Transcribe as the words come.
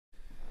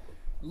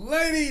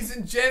Ladies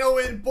and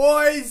gentlemen,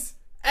 boys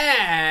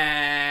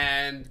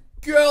and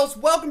girls,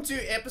 welcome to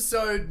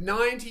episode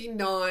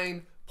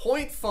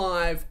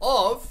 99.5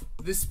 of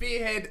the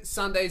Spearhead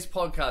Sundays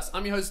podcast.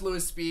 I'm your host,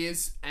 Lewis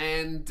Spears,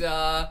 and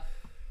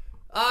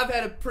I've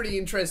had a pretty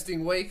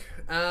interesting week.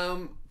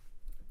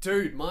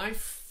 Dude, my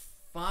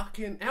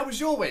fucking... How was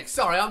your week?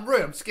 Sorry, I'm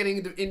rude. I'm just getting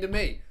into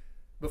me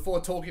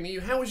before talking to you.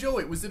 How was your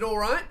week? Was it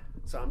alright?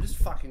 So I'm just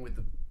fucking with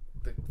the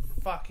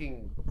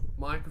fucking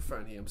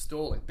microphone here. I'm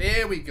stalling.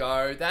 There we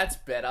go. That's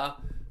better.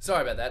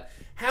 Sorry about that.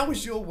 How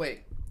was your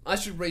week? I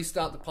should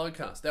restart the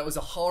podcast. That was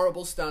a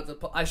horrible start to the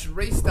podcast. I should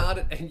restart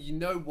it, and you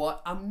know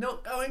what? I'm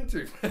not going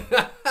to.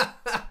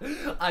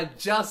 I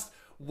just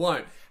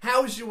won't.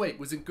 How was your week?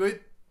 Was it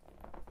good?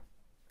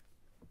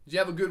 Did you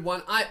have a good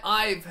one?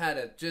 I've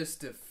had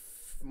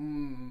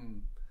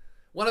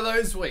one of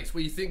those weeks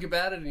where you think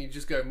about it and you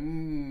just go,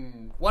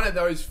 one of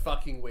those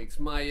fucking weeks.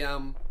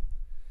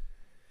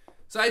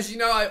 So as you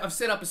know, I've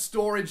set up a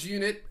storage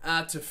unit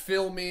to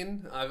film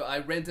in.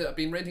 I've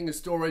been renting a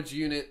storage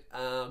unit,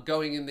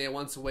 going in there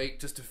once a week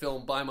just to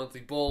film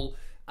bi-monthly bull.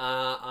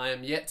 I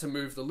am yet to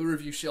move the Lure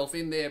Review shelf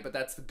in there, but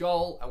that's the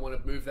goal. I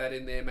want to move that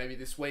in there maybe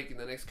this week, in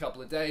the next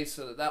couple of days,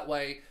 so that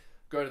way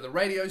go to the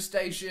radio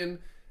station,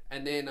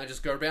 and then I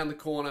just go around the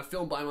corner,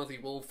 film bi-monthly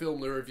bull, film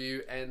Lure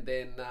Review, and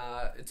then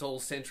it's all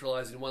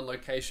centralized in one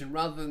location,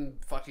 rather than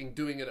fucking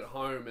doing it at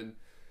home and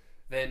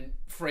then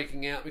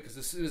freaking out because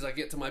as soon as I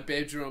get to my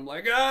bedroom, I'm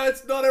like,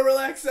 it's not a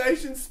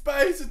relaxation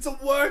space, it's a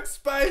work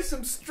space,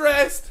 I'm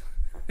stressed.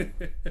 I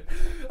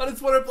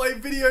just want to play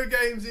video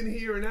games in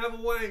here and have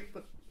a wank,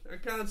 but I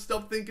can't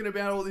stop thinking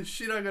about all this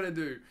shit I gotta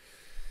do.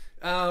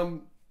 The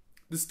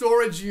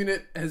storage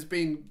unit has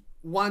been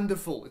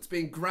wonderful. It's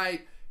been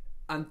great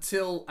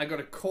until I got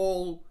a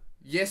call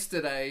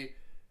yesterday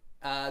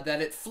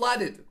that it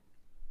flooded.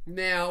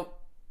 Now,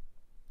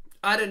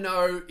 I don't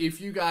know if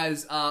you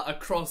guys are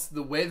across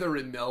the weather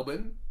in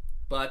Melbourne,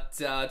 but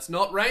it's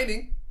not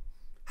raining.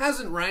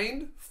 Hasn't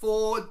rained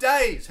for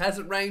days.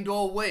 Hasn't rained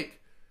all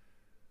week.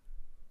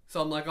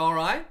 So I'm like,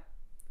 alright,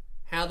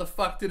 how the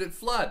fuck did it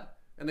flood?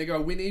 And they go,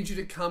 we need you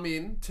to come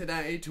in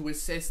today to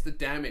assess the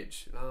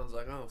damage. And I was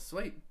like, oh,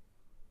 sweet.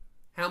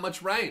 How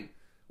much rain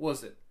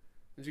was it?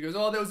 And she goes,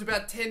 oh, there was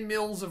about 10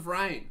 mils of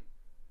rain.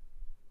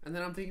 And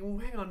then I'm thinking,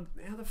 well, hang on,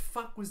 how the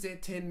fuck was there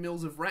 10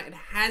 mils of rain? It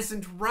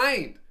hasn't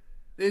rained.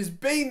 There's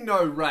been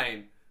no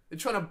rain. They're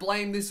trying to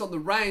blame this on the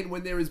rain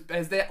when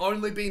has there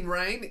only been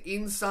rain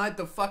inside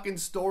the fucking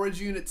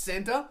storage unit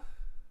center?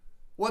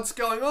 What's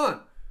going on?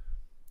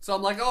 So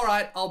I'm like,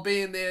 alright, I'll be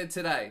in there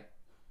today.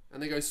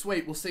 And they go,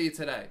 sweet, we'll see you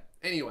today.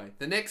 Anyway,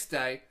 the next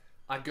day,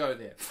 I go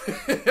there.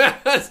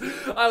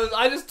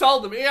 I just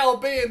told them, yeah, I'll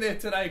be in there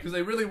today, because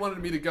they really wanted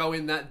me to go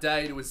in that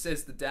day to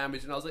assess the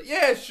damage. And I was like,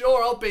 yeah,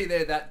 sure, I'll be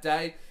there that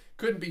day.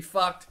 Couldn't be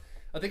fucked.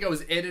 I think I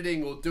was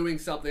editing or doing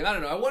something. I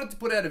don't know. I wanted to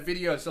put out a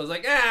video, so I was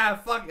like,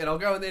 fuck it. I'll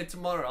go in there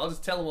tomorrow. I'll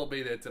just tell them I'll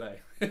be there today.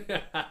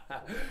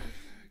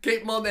 Keep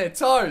them on their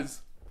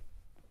toes.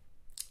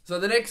 So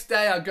the next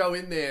day I go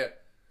in there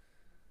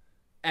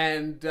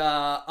and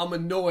I'm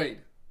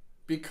annoyed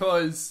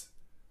because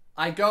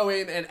I go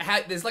in and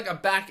there's like a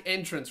back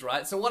entrance,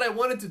 right? So what I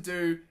wanted to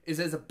do is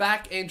there's a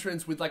back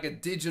entrance with like a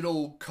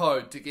digital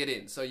code to get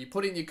in. So you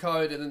put in your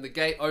code and then the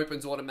gate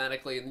opens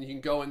automatically and then you can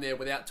go in there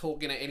without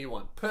talking to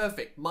anyone.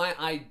 Perfect. My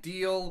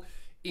ideal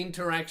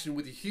interaction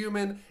with a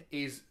human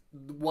is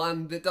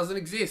one that doesn't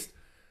exist.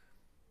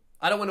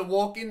 I don't want to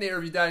walk in there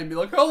every day and be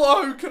like,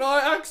 hello, can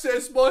I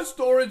access my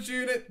storage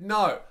unit?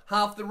 No.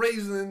 Half the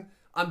reason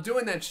I'm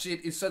doing that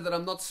shit is so that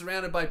I'm not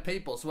surrounded by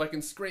people, so I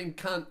can scream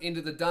cunt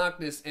into the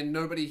darkness and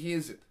nobody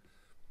hears it.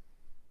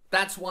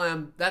 That's why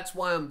I'm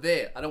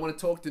there. I don't want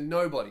to talk to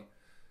nobody.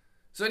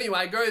 So anyway,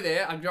 I go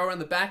there, I go around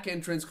the back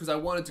entrance because I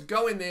wanted to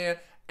go in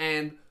there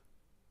and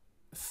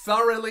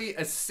thoroughly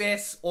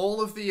assess all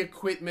of the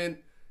equipment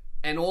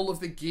and all of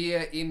the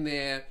gear in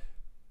there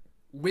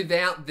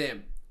without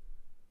them.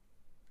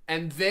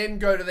 And then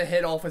go to the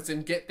head office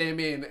and get them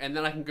in, and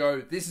then I can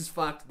go, this is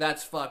fucked,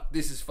 that's fucked,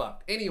 this is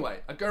fucked. Anyway,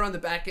 I go around the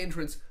back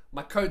entrance,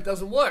 my code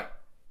doesn't work.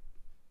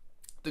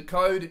 The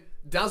code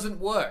doesn't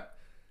work.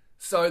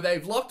 So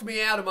they've locked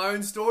me out of my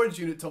own storage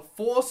unit to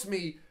force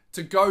me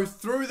to go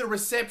through the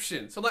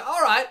reception. So I'm like,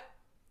 alright,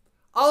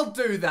 I'll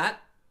do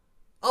that.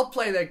 I'll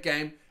play that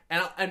game.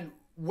 And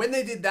when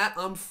they did that,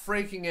 I'm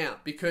freaking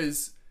out,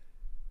 because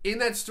in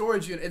that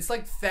storage unit, it's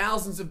like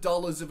thousands of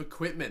dollars of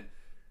equipment.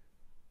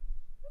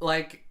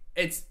 Like,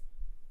 it's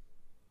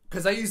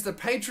because I use the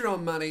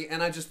Patreon money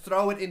and I just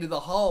throw it into the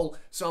hole.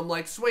 So I'm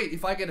like, sweet,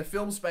 if I get a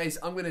film space,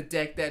 I'm going to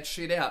deck that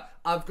shit out.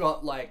 I've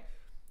got like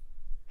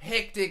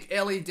hectic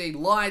LED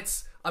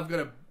lights. I've got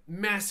a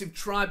massive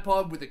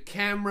tripod with a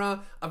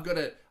camera. I've got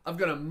a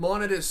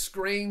monitor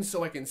screen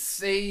so I can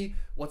see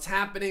what's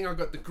happening. I've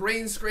got the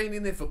green screen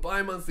in there for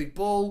bi-monthly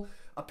bull.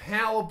 A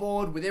power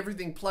board with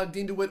everything plugged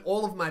into it.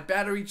 All of my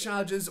battery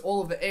chargers.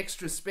 All of the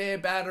extra spare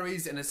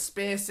batteries and a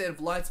spare set of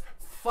lights.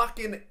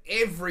 Fucking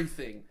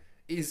everything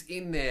is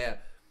in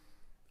there.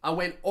 I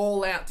went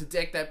all out to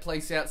deck that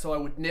place out so I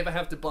would never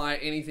have to buy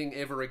anything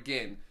ever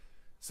again.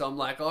 So I'm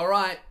like, all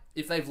right,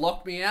 if they've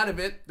locked me out of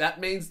it,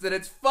 that means that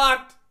it's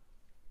fucked.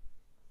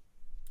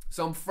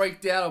 So I'm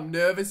freaked out, I'm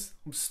nervous,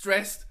 I'm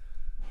stressed.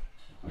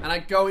 And I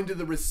go into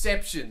the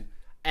reception.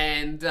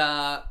 And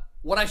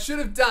what I should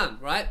have done,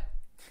 right?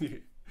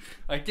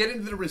 I get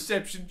into the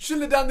reception.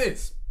 Shouldn't have done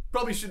this.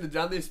 Probably shouldn't have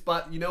done this,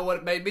 but you know what?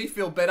 It made me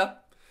feel better.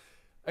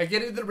 I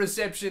get into the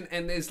reception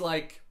and there's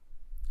like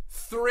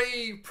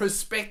 3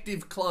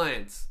 prospective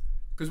clients.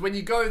 Because when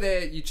you go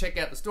there, you check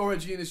out the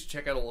storage units, you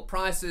check out all the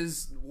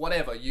prices,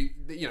 whatever. You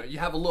know, you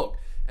have a look.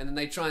 And then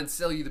they try and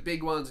sell you the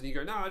big ones and you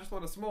go, no, I just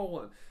want a small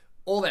one.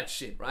 All that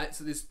shit, right?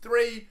 So there's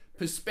 3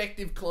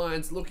 prospective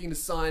clients looking to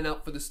sign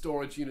up for the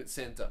storage unit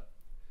center.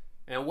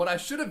 And what I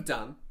should have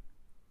done,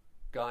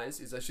 guys,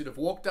 is I should have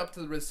walked up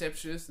to the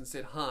receptionist and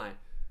said, hi,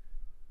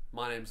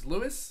 my name's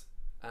Lewis.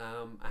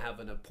 I have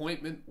an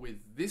appointment with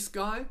this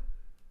guy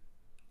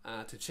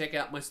to check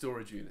out my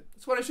storage unit.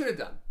 That's what I should have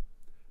done.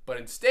 But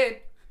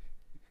instead,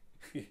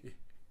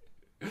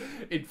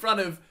 in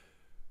front of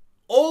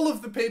all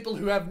of the people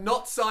who have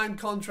not signed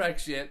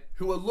contracts yet,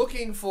 who are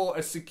looking for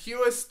a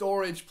secure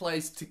storage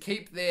place to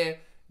keep their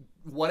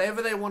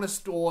whatever they want to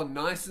store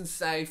nice and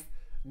safe,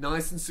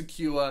 nice and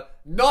secure,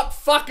 not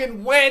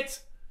fucking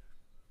wet,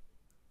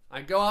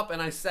 I go up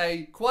and I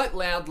say quite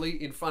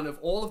loudly in front of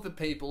all of the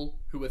people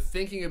who are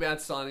thinking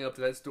about signing up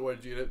to that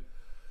storage unit,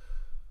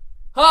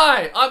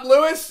 hi, I'm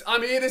Lewis.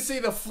 I'm here to see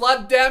the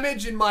flood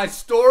damage in my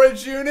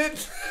storage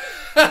unit.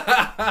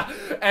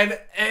 And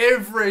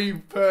every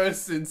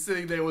person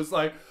sitting there was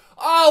like,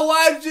 oh,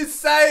 why did you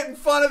say it in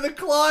front of the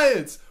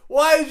clients?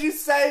 Why did you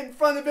say it in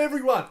front of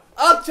everyone?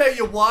 I'll tell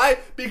you why.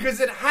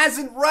 Because it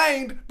hasn't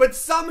rained, but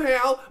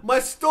somehow my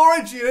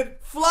storage unit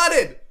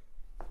flooded.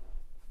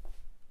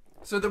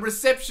 So the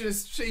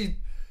receptionist,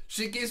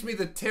 she gives me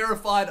the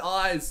terrified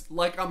eyes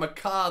like I'm a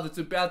car that's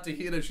about to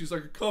hit her. She's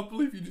like, I can't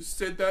believe you just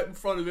said that in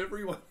front of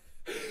everyone.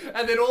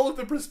 And then all of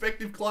the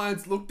prospective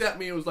clients looked at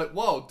me and was like,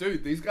 whoa,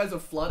 dude, these guys are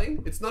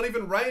flooding? It's not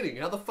even raining.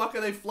 How the fuck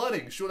are they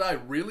flooding? Should I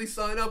really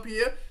sign up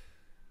here?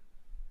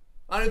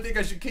 I don't think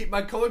I should keep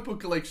my comic book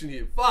collection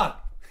here.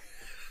 Fuck.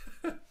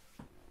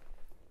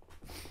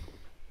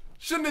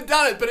 Shouldn't have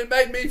done it, but it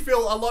made me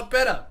feel a lot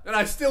better. And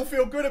I still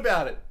feel good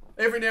about it.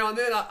 Every now and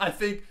then I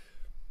think,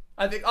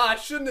 oh, I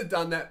shouldn't have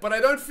done that, but I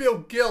don't feel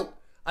guilt.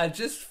 I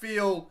just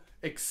feel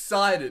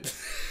excited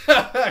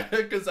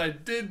because I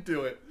did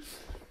do it.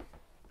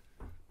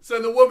 So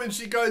the woman,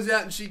 she goes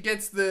out and she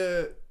gets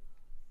the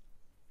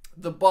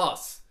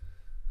boss.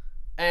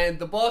 And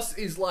the boss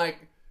is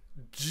like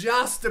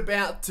just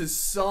about to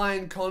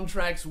sign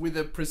contracts with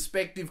a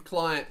prospective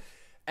client.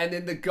 And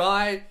then the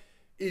guy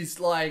is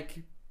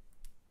like,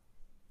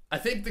 I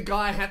think the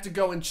guy had to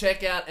go and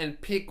check out and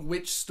pick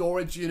which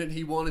storage unit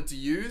he wanted to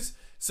use.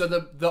 So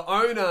the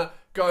owner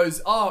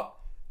goes, oh,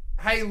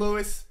 hey,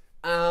 Lewis,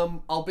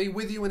 I'll be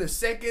with you in a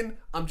second.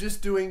 I'm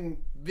just doing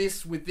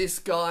this with this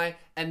guy,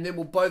 and then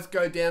we'll both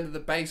go down to the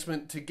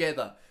basement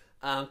together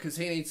because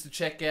he needs to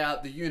check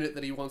out the unit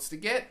that he wants to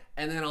get,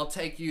 and then I'll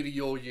take you to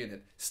your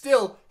unit.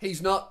 Still,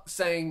 he's not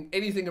saying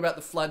anything about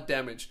the flood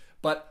damage,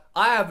 but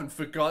I haven't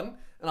forgotten,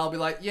 and I'll be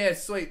like, yeah,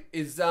 sweet.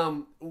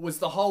 Was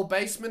the whole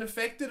basement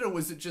affected, or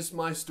was it just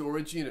my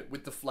storage unit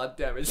with the flood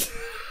damage?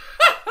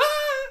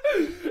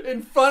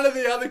 In front of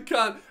the other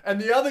cunt, and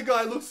the other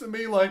guy looks at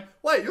me like,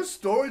 wait, your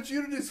storage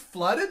unit is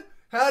flooded?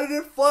 How did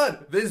it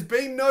flood? There's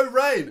been no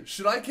rain.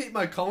 Should I keep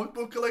my comic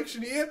book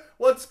collection here?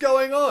 What's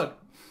going on?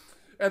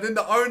 And then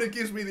the owner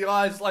gives me the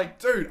eyes like,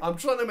 dude, I'm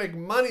trying to make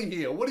money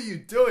here. What are you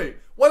doing?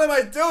 What am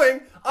I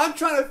doing? I'm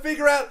trying to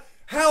figure out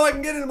how I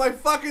can get into my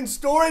fucking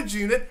storage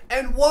unit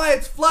and why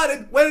it's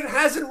flooded when it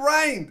hasn't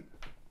rained.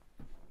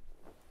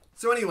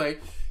 So anyway,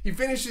 he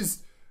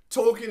finishes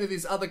talking to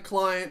this other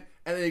client,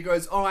 and then he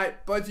goes, all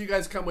right, both of you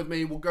guys come with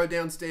me. We'll go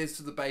downstairs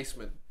to the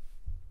basement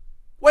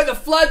where the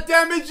flood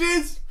damage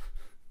is.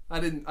 I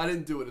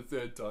didn't do it a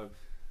third time.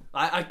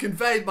 I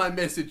conveyed my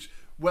message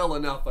well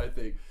enough, I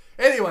think.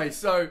 Anyway,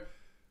 so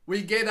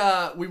we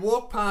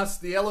walk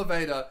past the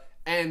elevator,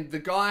 and the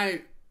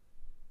guy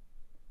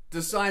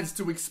decides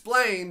to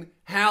explain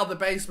how the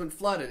basement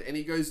flooded. And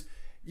he goes,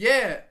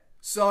 yeah,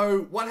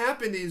 so what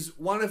happened is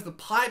one of the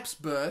pipes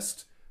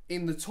burst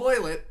in the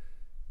toilet,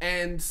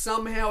 and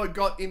somehow it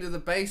got into the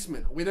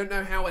basement. We don't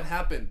know how it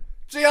happened.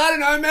 Gee, I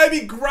don't know,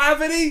 maybe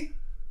gravity?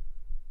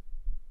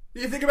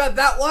 You think about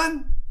that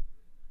one?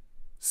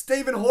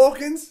 Stephen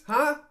Hawkins,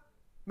 huh?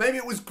 Maybe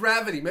it was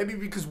gravity. Maybe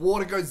because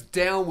water goes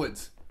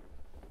downwards.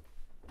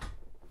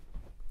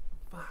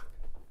 Fuck.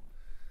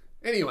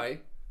 Anyway,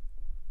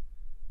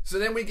 so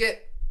then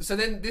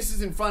this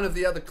is in front of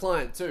the other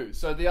client too.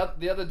 So the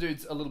other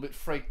dude's a little bit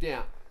freaked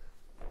out,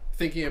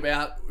 thinking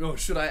about, oh,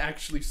 should I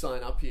actually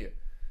sign up here?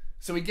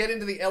 So we get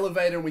into the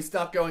elevator and we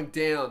start going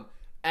down,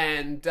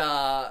 and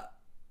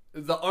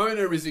the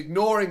owner is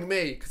ignoring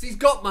me because he's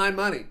got my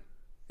money.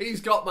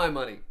 He's got my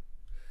money.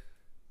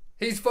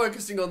 He's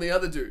focusing on the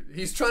other dude.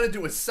 He's trying to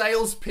do a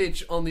sales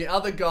pitch on the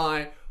other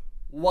guy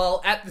while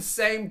at the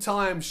same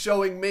time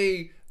showing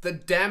me the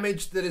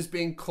damage that has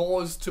been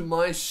caused to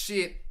my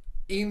shit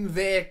in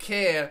their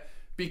care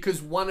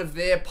because one of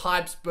their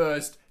pipes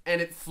burst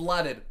and it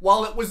flooded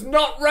while it was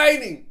not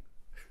raining.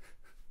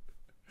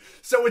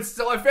 So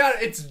I found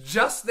it's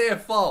just their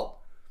fault.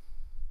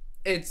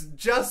 It's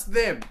just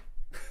them.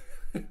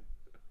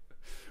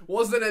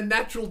 Wasn't a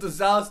natural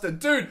disaster.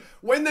 Dude,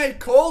 when they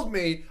called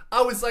me,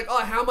 I was like,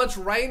 oh, how much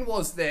rain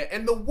was there?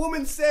 And the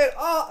woman said,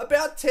 oh,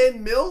 about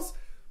 10 mils.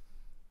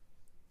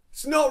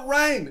 It's not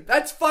rain.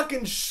 That's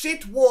fucking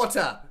shit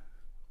water.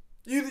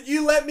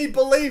 You let me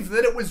believe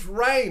that it was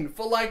rain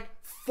for like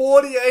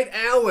 48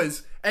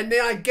 hours, and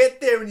now I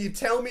get there and you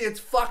tell me it's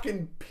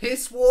fucking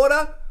piss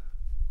water?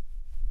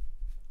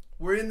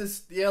 We're in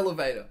the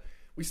elevator.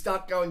 We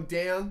start going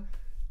down,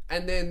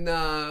 and then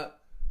the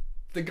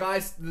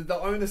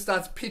owner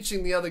starts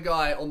pitching the other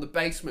guy on the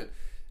basement.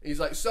 And he's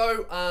like,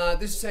 so,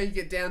 this is how you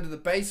get down to the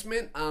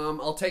basement.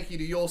 I'll take you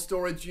to your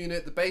storage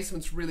unit. The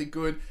basement's really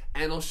good,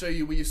 and I'll show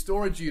you where your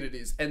storage unit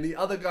is. And the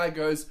other guy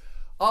goes,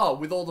 oh,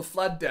 with all the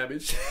flood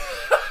damage.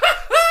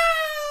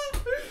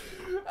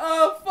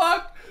 Oh,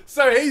 fuck.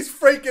 So he's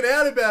freaking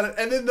out about it.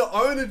 And then the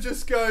owner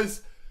just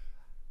goes,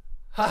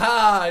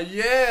 haha,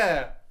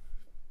 yeah.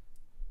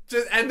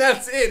 And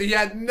that's it. He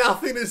had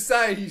nothing to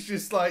say. He's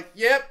just like,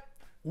 yep,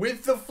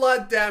 with the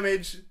flood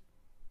damage.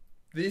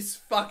 This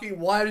fucking,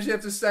 why did you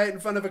have to say it in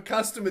front of a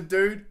customer,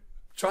 dude?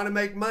 Trying to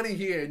make money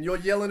here, and you're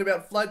yelling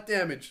about flood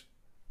damage.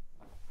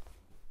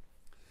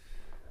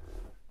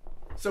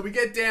 So we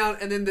get down,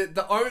 and then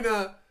the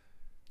owner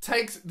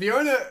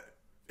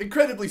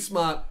incredibly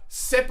smart,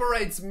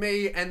 separates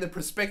me and the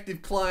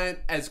prospective client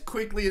as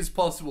quickly as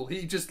possible.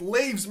 He just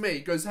leaves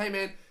me, goes, hey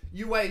man,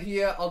 you wait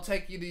here, I'll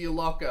take you to your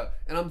locker.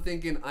 And I'm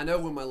thinking, I know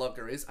where my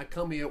locker is. I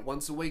come here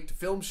once a week to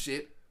film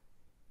shit.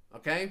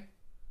 Okay?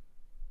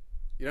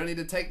 You don't need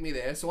to take me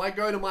there. So I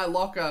go to my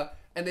locker,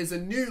 and there's a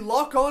new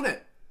lock on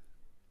it,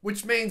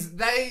 which means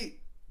they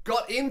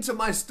got into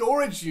my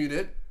storage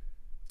unit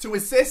to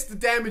assess the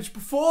damage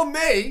before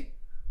me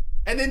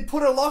and then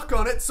put a lock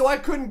on it so I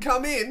couldn't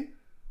come in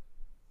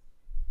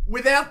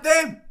without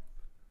them.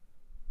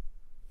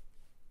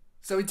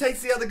 So he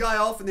takes the other guy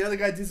off, and the other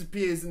guy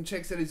disappears and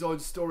checks out his own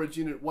storage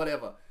unit,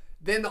 whatever.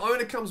 Then the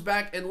owner comes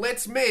back and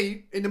lets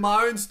me into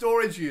my own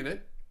storage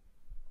unit.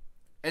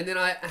 And then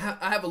I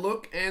have a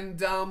look,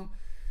 and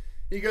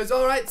he goes,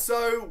 all right,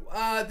 so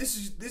this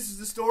is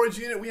the storage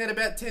unit. We had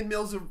about 10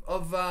 mils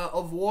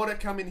of water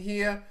come in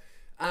here.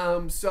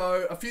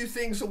 So a few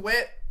things are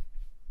wet.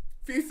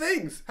 Few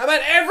things. How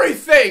about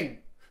everything?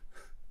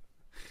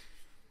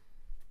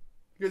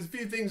 He goes, a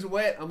few things are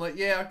wet. I'm like,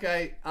 yeah,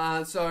 okay.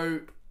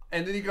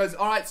 And then he goes,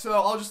 all right, so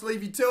I'll just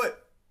leave you to it.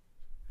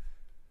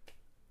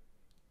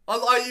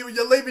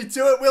 You'll leave me to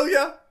it, will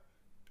you?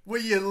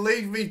 Will you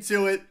leave me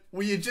to it?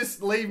 Will you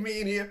just leave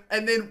me in here?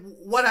 And then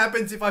what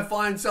happens if I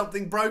find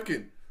something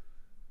broken?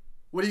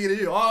 What are you going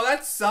to do? Oh,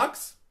 that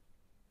sucks.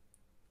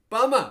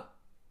 Bummer.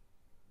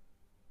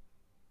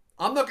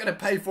 I'm not going to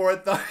pay for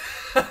it, though.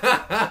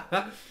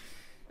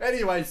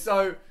 Anyway,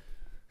 so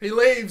he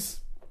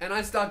leaves, and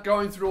I start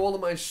going through all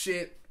of my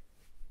shit,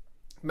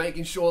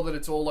 making sure that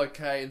it's all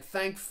okay. And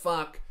thank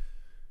fuck,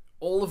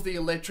 all of the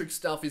electric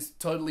stuff is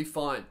totally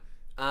fine.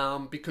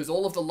 Because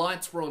all of the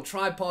lights were on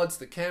tripods,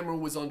 the camera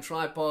was on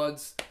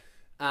tripods,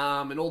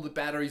 and all the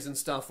batteries and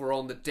stuff were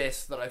on the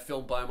desk that I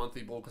filmed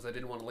Bi-Monthly Ball because I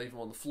didn't want to leave them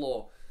on the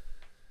floor.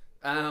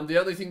 The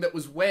only thing that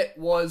was wet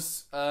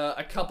was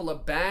a couple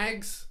of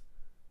bags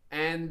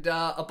and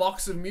a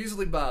box of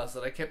muesli bars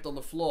that I kept on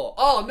the floor.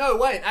 Oh, no,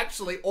 wait,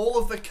 actually, all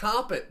of the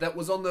carpet that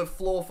was on the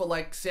floor for,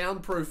 like,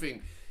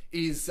 soundproofing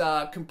is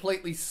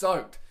completely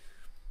soaked.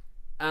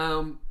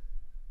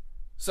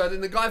 So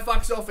then the guy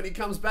fucks off and he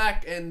comes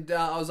back, and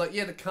I was like,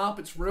 yeah, the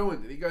carpet's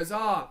ruined. And he goes,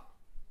 oh,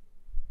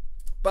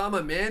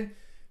 bummer, man.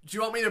 Do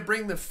you want me to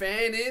bring the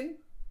fan in?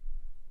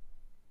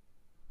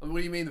 I mean, what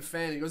do you mean the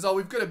fan? He goes, oh,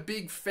 we've got a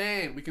big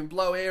fan. We can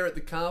blow air at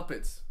the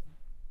carpets.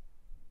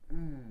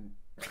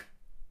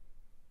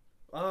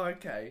 Oh,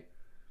 okay.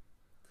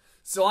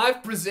 So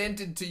I've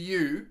presented to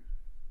you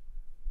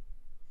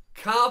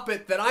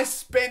carpet that I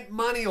spent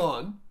money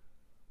on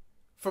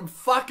from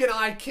fucking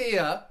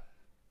IKEA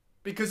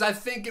because I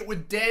think it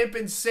would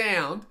dampen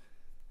sound.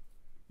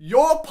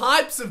 Your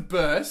pipes have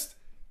burst,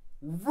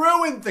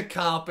 ruined the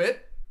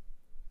carpet,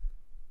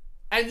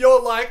 and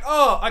you're like,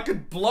 oh, I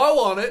could blow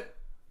on it.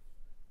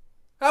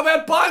 How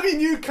about buy me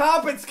new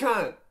carpets,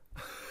 cunt?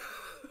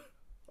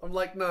 I'm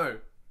like, no.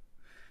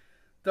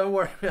 Don't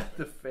worry about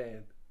the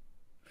fan.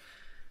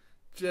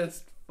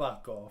 Just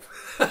fuck off.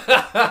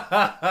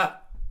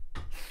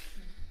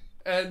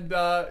 And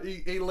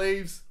he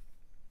leaves.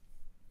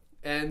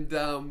 And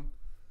then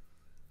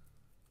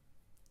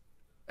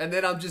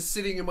I'm just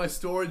sitting in my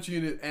storage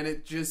unit, and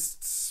it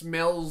just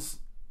smells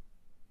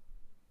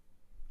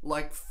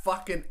like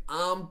fucking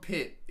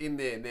armpit in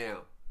there now.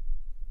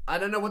 I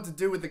don't know what to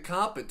do with the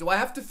carpet. Do I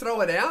have to throw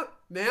it out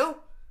now?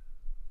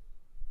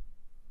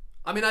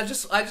 I mean, I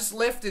just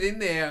left it in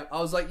there.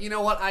 I was like, you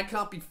know what? I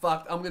can't be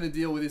fucked. I'm going to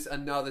deal with this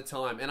another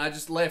time. And I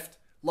just left.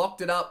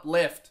 Locked it up,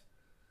 left.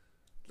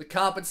 The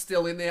carpet's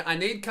still in there. I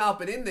need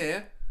carpet in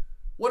there.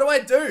 What do I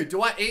do?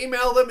 Do I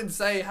email them and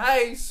say,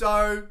 hey,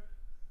 so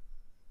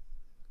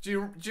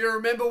Do you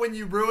remember when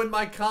you ruined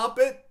my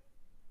carpet?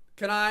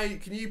 Can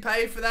you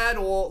pay for that?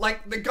 Or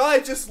like the guy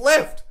just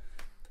left.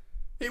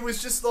 He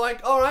was just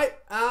like, all right,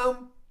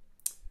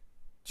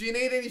 do you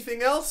need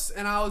anything else?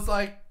 And I was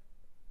like,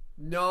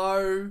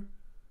 no.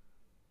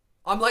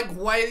 I'm like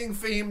waiting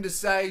for him to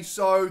say,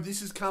 so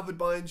this is covered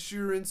by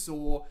insurance,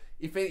 or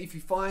if you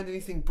find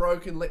anything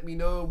broken, let me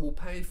know and we'll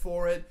pay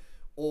for it.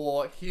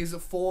 Or here's a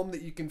form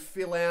that you can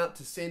fill out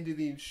to send to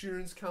the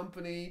insurance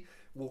company.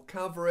 We'll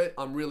cover it.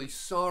 I'm really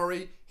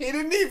sorry. He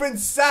didn't even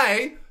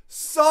say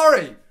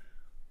sorry.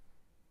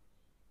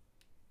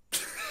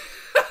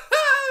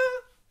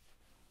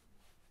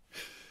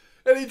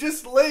 And he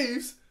just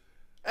leaves.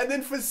 And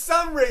then for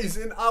some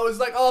reason, I was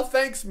like, oh,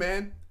 thanks,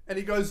 man. And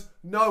he goes,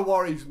 no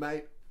worries,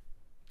 mate.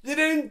 You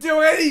didn't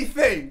do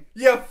anything.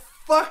 You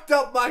fucked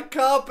up my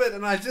carpet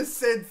and I just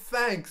said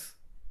thanks.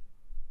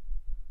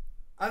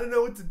 I don't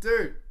know what to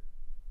do.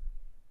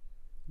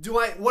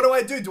 What do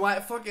I do? Do I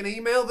fucking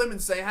email them and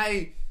say,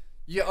 hey,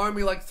 you owe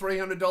me like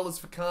 $300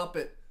 for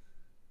carpet?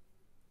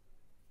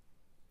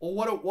 Or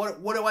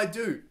what do I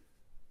do?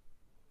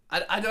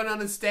 I don't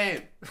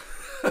understand.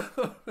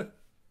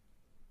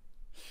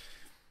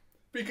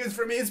 Because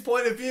from his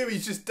point of view,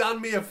 he's just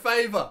done me a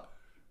favor.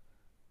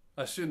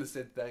 I shouldn't have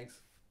said thanks.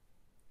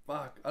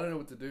 Fuck, I don't know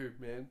what to do,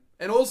 man.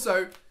 And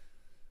also,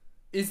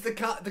 is the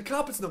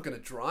carpet's not going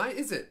to dry,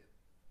 is it?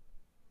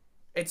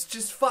 It's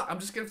just fuck. I'm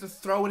just going to have to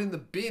throw it in the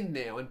bin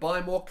now and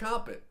buy more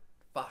carpet.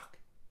 Fuck.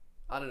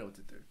 I don't know what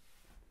to do.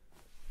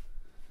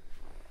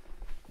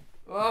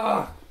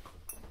 Ah.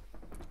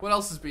 What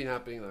else has been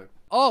happening though?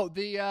 Oh,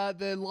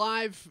 the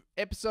live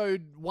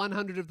episode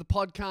 100 of the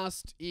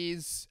podcast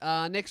is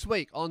next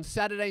week on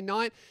Saturday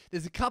night.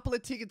 There's a couple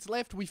of tickets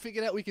left. We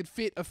figured out we could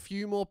fit a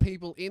few more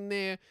people in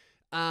there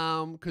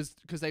because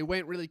they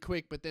went really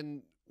quick, but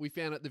then we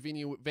found out the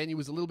venue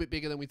was a little bit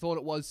bigger than we thought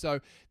it was. So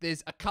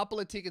there's a couple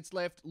of tickets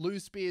left.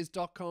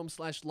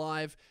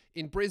 lousespears.com/live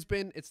in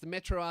Brisbane. It's the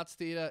Metro Arts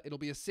Theatre. It'll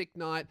be a sick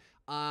night.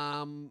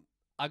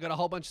 I got a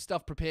whole bunch of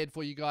stuff prepared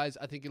for you guys.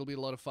 I think it'll be a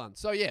lot of fun.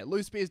 So yeah,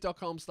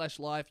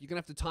 lousespears.com/live. You're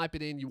going to have to type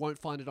it in. You won't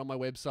find it on my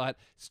website.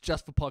 It's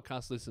just for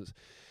podcast listeners.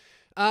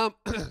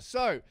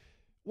 So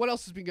what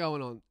else has been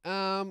going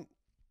on?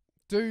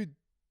 Dude,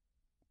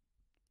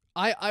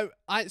 I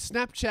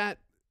Snapchat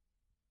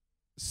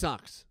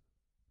sucks.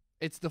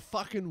 It's the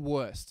fucking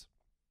worst.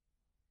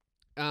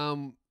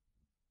 You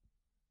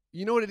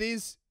know what it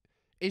is?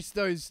 It's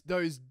those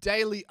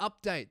daily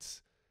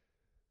updates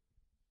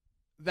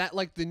that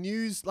like the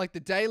news, like the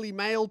Daily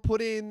Mail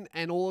put in,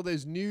 and all of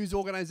those news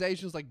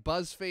organizations like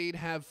BuzzFeed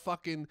have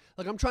fucking,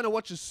 like I'm trying to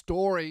watch a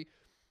story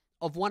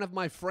of one of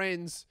my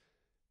friends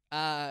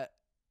at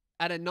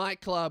a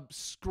nightclub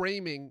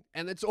screaming,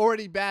 and it's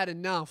already bad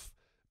enough.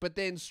 But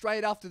then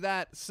straight after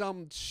that,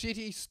 some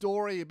shitty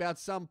story about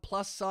some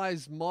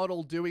plus-size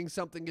model doing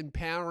something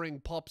empowering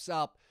pops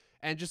up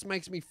and just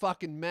makes me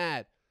fucking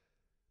mad.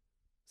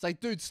 It's like,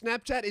 dude,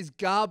 Snapchat is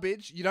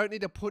garbage. You don't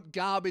need to put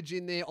garbage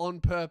in there on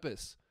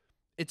purpose.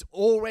 It's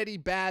already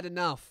bad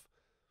enough.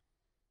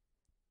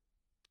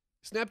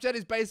 Snapchat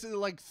is basically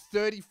like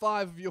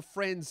 35 of your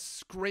friends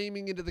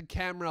screaming into the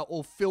camera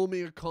or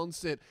filming a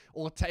concert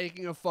or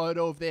taking a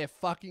photo of their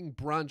fucking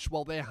brunch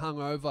while they're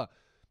hungover.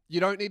 You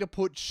don't need to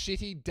put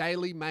shitty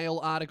Daily Mail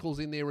articles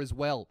in there as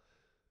well.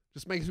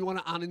 Just makes me want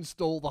to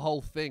uninstall the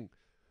whole thing.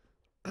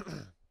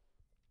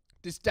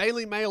 This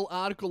Daily Mail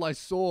article I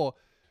saw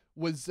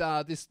was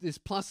this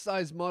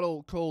plus-size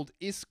model called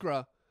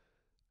Iskra.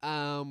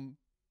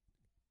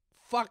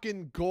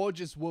 Fucking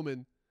gorgeous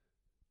woman.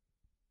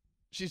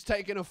 She's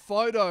taken a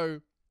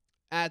photo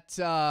at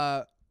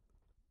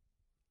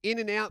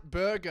In-N-Out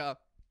Burger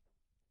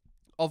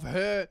of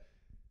her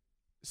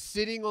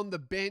sitting on the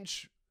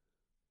bench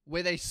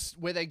where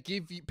they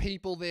give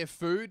people their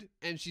food,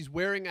 and she's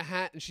wearing a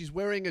hat and she's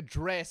wearing a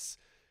dress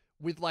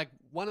with like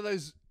one of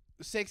those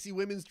sexy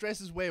women's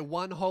dresses where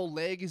one whole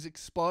leg is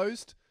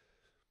exposed,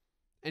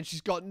 and she's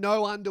got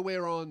no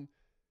underwear on,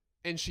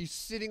 and she's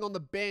sitting on the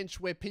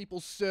bench where people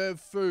serve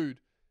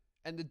food.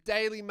 And the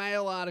Daily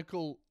Mail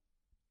article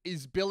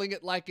is billing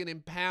it like an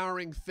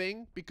empowering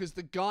thing because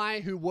the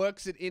guy who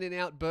works at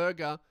In-N-Out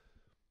Burger,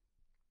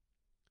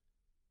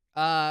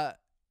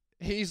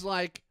 he's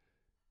like,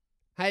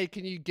 hey,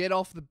 can you get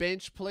off the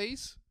bench,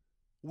 please?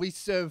 We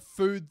serve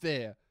food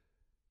there.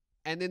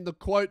 And then the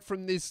quote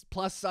from this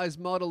plus-size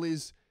model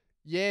is,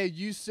 yeah,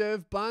 you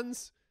serve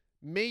buns?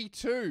 Me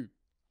too.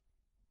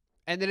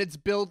 And then it's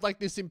billed like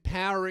this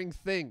empowering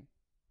thing.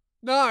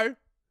 No.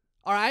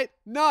 All right?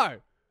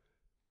 No.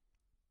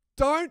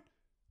 Don't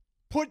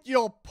put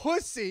your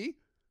pussy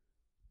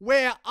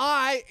where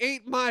I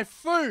eat my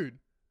food.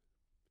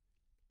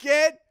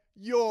 Get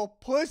your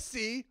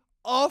pussy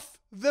off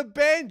the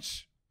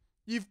bench.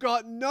 You've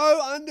got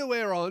no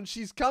underwear on.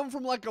 She's come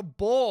from like a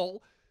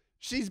ball.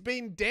 She's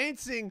been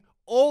dancing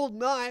all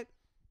night.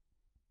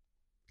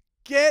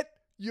 Get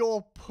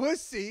your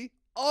pussy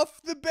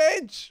off the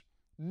bench.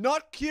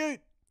 Not cute.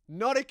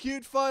 Not a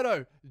cute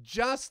photo.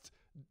 Just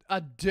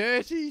a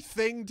dirty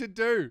thing to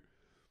do.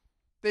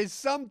 There's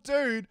some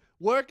dude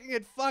working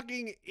at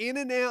fucking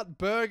In-N-Out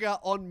Burger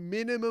on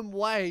minimum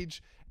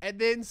wage, and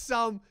then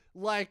some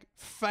like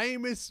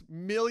famous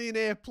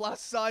millionaire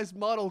plus size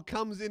model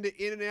comes into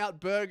In-N-Out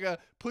Burger,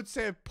 puts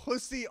her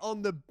pussy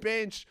on the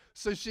bench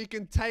so she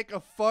can take a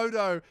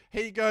photo.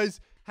 He goes,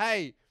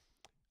 hey,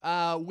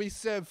 we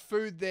serve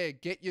food there.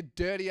 Get your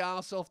dirty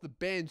ass off the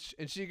bench.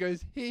 And she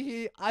goes,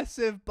 hee, I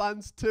serve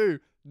buns too.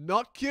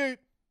 Not cute.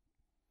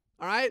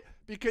 All right?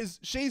 Because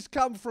she's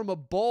come from a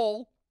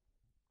ball.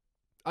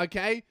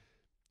 Okay?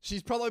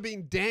 She's probably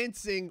been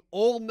dancing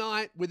all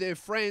night with her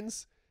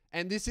friends.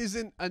 And this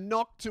isn't a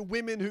knock to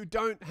women who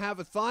don't have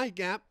a thigh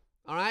gap.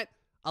 All right?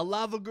 I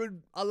love a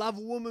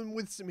woman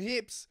with some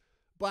hips.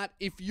 But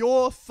if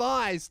your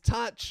thighs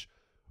touch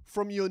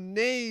from your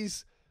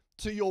knees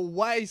to your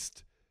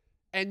waist,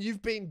 and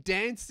you've been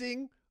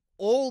dancing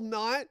all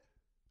night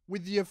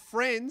with your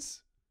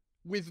friends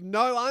with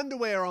no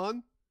underwear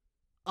on,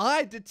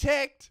 I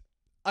detect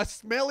a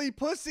smelly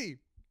pussy.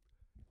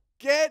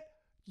 Get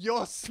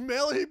your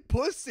smelly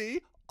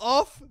pussy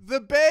off the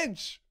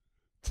bench.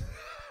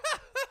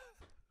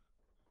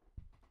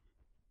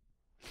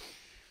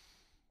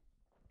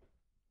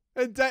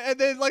 And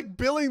they're like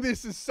billing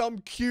this as some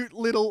cute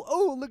little,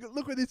 oh,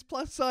 look what this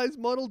plus size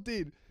model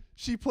did.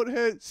 She put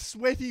her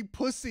sweaty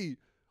pussy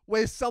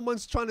where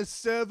someone's trying to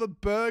serve a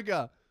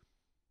burger.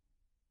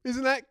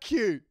 Isn't that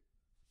cute?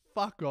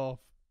 Fuck off.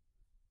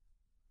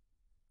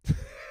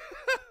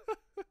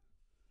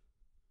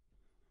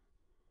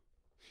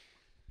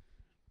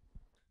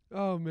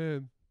 Oh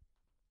man.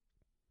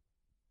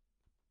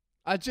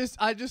 I just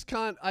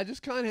can't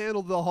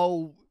handle the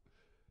whole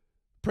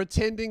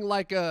pretending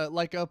like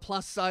a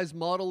plus size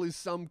model is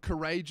some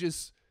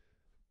courageous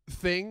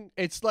thing.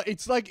 It's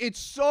it's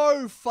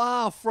so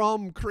far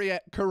from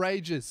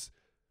courageous.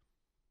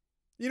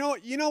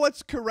 You know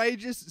what's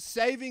courageous?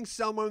 Saving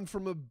someone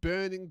from a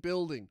burning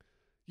building.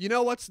 You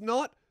know what's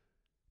not?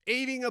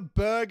 Eating a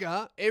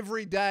burger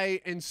every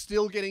day and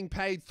still getting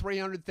paid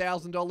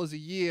 $300,000 a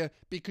year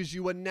because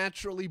you were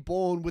naturally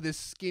born with a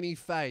skinny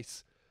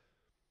face.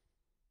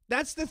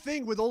 That's the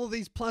thing with all of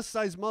these plus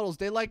size models.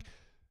 They're like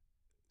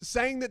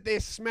saying that they're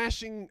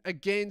smashing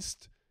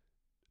against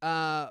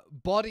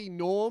body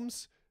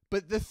norms.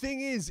 But the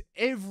thing is,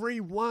 every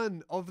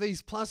one of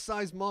these plus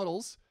size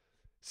models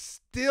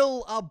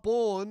still are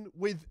born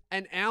with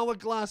an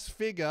hourglass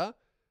figure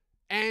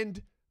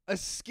and a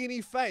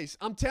skinny face.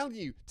 I'm telling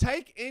you,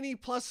 take any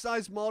plus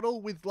size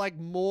model with like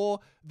more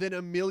than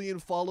 1 million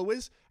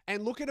followers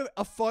and look at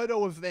a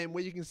photo of them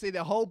where you can see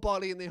their whole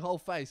body and their whole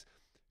face.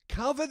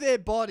 Cover their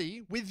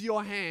body with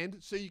your hand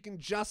so you can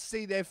just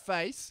see their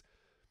face,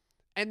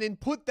 and then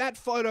put that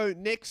photo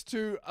next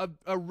to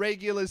a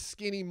regular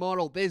skinny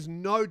model. There's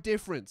no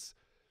difference.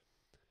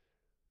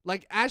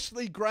 Like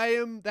Ashley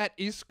Graham, that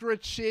Iskra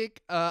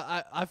chick,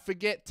 I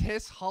forget,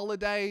 Tess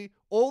Holiday,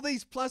 all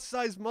these plus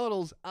size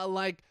models are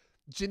like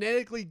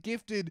genetically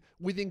gifted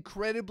with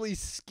incredibly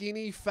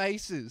skinny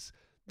faces.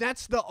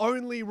 That's the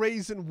only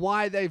reason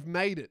why they've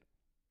made it.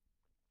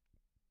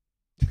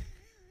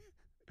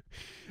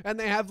 And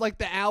they have like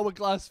the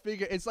hourglass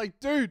figure. It's like,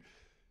 dude,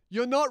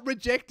 you're not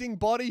rejecting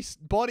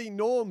body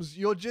norms.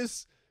 You're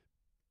just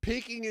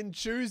picking and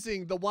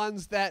choosing the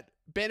ones that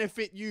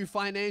benefit you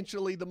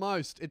financially the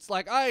most. It's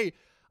like, hey,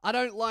 I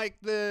don't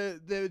like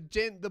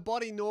the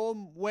body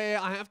norm where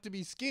I have to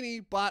be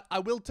skinny, but I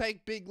will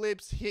take big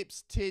lips,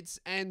 hips, tits,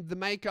 and the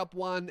makeup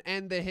one,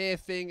 and the hair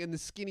thing, and the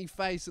skinny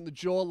face, and the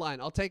jawline.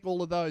 I'll take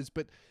all of those,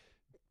 but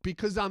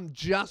because I'm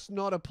just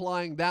not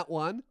applying that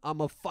one, I'm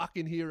a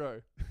fucking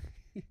hero.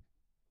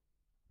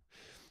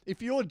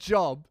 If your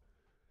job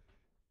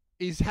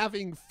is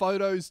having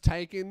photos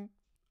taken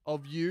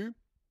of you,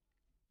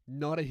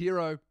 not a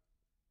hero.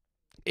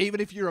 Even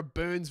if you're a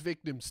burns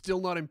victim, still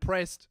not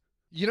impressed.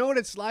 You know what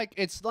it's like?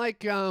 It's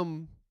like the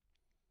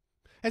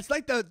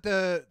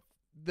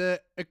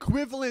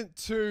equivalent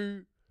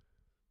to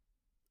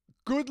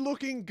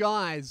good-looking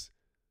guys,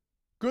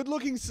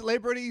 good-looking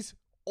celebrities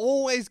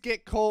always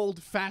get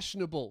called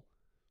fashionable.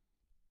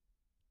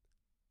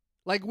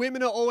 Like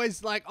women are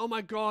always like, "Oh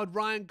my God,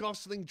 Ryan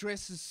Gosling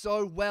dresses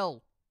so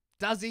well."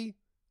 Does he?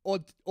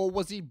 Or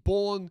was he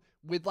born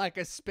with like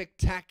a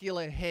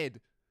spectacular head?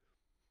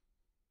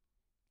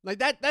 Like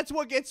that's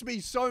what gets me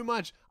so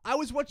much. I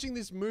was watching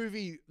this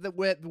movie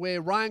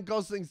where Ryan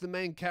Gosling's the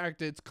main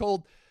character. It's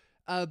called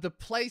The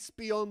Place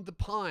Beyond the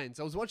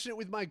Pines. I was watching it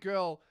with my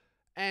girl,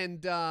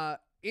 and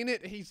in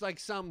it he's like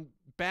some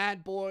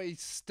bad boy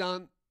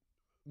stunt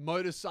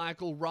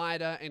motorcycle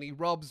rider, and he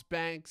robs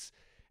banks,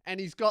 and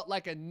he's got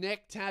like a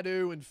neck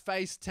tattoo and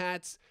face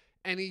tats,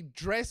 and he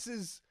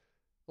dresses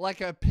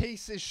like a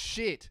piece of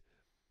shit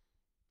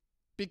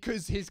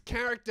because his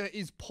character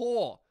is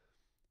poor.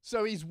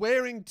 So he's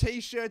wearing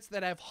t-shirts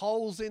that have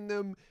holes in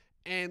them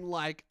and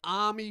like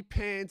army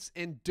pants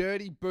and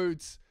dirty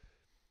boots.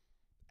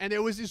 And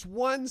there was this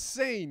one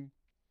scene,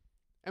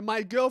 and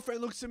my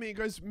girlfriend looks at me and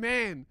goes,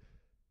 "Man,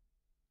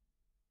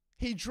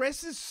 he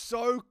dresses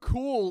so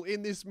cool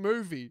in this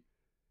movie."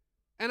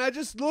 And I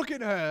just look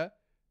at her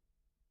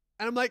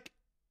and I'm like,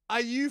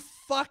 Are you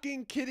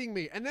fucking kidding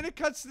me? And then it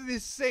cuts to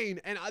this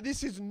scene, and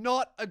this is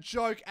not a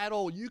joke at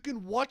all. You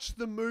can watch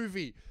the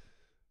movie.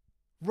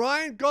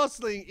 Ryan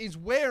Gosling is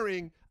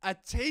wearing a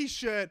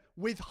t-shirt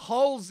with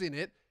holes in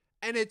it,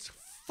 and it's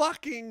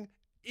fucking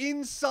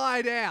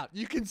inside out.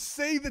 You can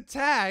see the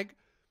tag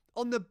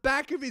on the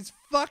back of his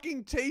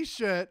fucking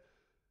t-shirt.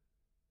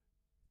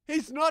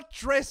 He's not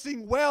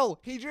dressing well.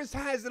 He just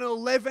has an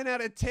 11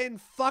 out of 10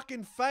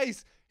 fucking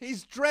face.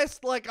 He's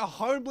dressed like a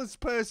homeless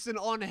person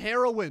on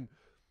heroin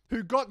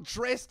who got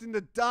dressed in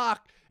the dark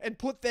and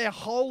put their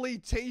holy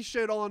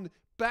t-shirt on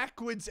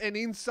backwards and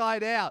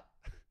inside out.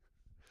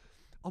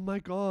 Oh my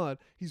God,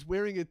 he's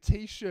wearing a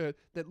t-shirt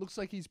that looks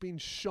like he's been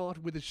shot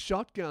with a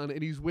shotgun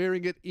and he's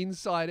wearing it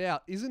inside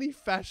out. Isn't he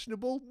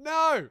fashionable?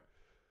 No!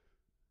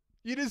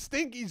 You just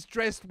think he's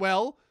dressed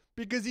well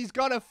because he's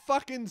got a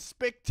fucking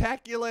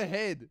spectacular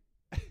head.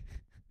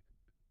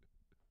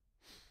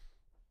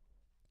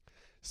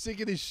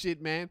 Sick of this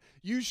shit, man.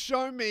 You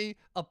show me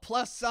a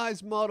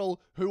plus-size model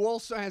who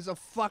also has a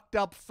fucked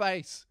up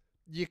face.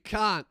 You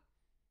can't.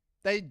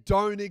 They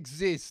don't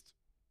exist.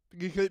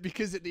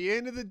 Because at the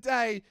end of the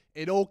day,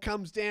 it all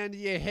comes down to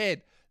your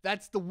head.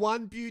 That's the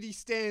one beauty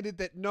standard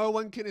that no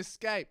one can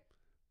escape.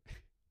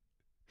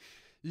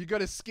 You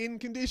got a skin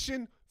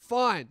condition?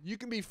 Fine. You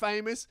can be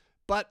famous,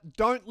 but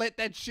don't let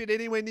that shit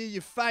anywhere near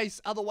your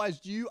face.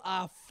 Otherwise, you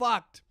are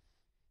fucked.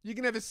 You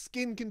can have a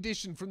skin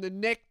condition from the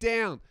neck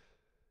down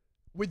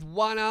with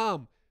one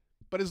arm.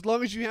 But as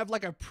long as you have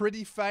like a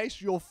pretty face,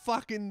 you're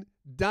fucking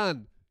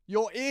done.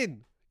 You're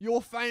in.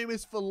 You're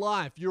famous for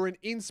life. You're an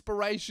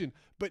inspiration.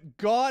 But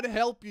God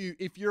help you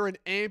if you're an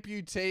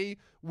amputee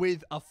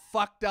with a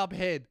fucked up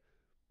head.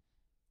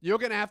 You're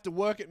going to have to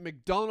work at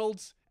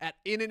McDonald's, at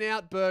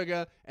In-N-Out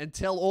Burger, and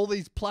tell all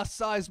these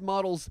plus-size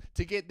models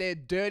to get their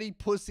dirty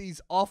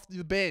pussies off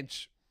the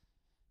bench.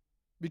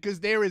 Because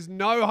there is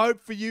no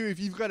hope for you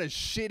if you've got a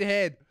shit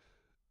head.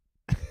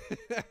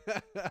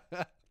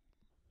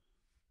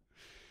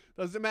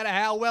 Doesn't matter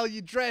how well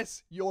you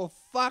dress, you're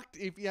fucked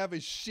if you have a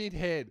shit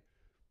head.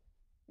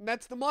 And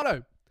that's the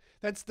motto.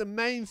 That's the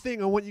main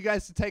thing I want you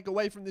guys to take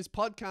away from this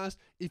podcast.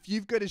 If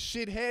you've got a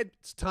shit head,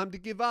 it's time to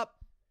give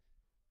up.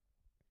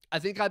 I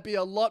think I'd be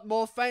a lot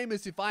more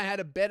famous if I had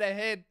a better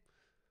head.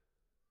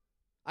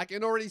 I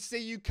can already see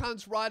you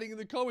cunts writing in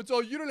the comments,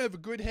 oh, you don't have a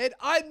good head.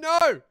 I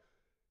know.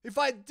 If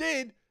I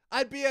did,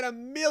 I'd be at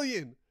 1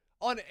 million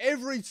on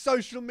every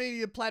social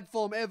media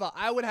platform ever.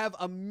 I would have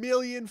 1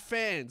 million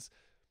fans.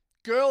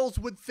 Girls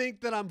would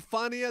think that I'm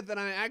funnier than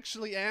I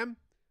actually am.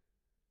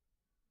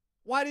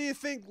 Why do you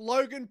think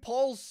Logan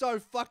Paul's so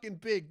fucking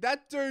big?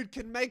 That dude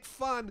can make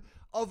fun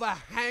of a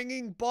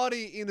hanging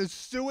body in a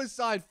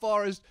suicide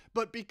forest,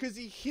 but because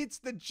he hits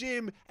the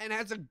gym and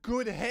has a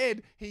good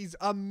head, he's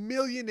a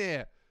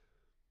millionaire.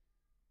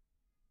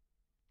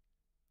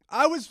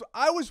 I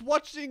was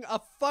watching a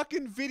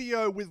fucking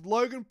video with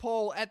Logan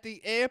Paul at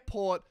the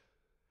airport,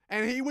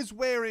 and he was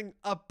wearing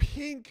a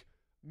pink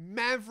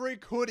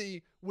Maverick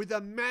hoodie with a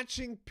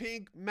matching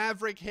pink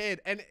Maverick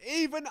head. And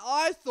even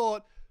I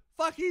thought,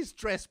 fuck, he's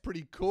dressed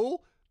pretty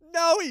cool.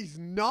 No, he's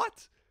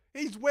not.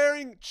 He's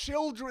wearing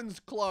children's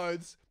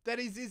clothes that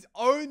is his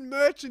own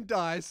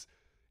merchandise.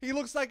 He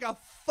looks like a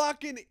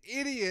fucking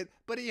idiot,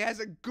 but he has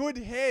a good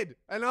head.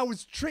 And I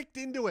was tricked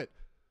into it.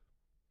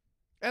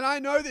 And I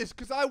know this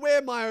because I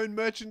wear my own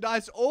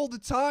merchandise all the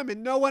time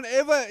and no one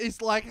ever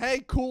is like,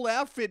 hey, cool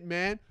outfit,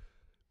 man.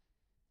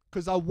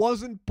 Because I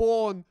wasn't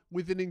born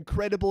with an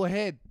incredible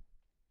head.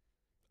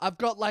 I've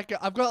got like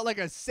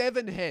a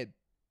 7 head.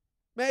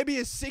 Maybe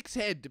a 6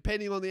 head,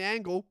 depending on the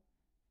angle.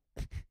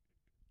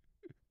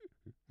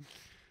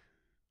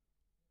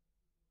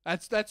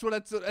 That's what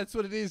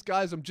it is,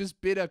 guys. I'm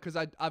just bitter because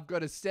I've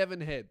got a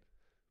 7 head.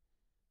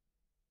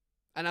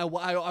 And I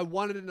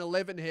wanted an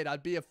 11 head.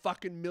 I'd be a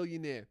fucking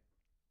millionaire.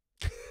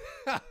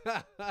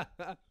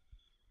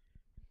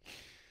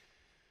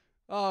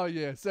 Oh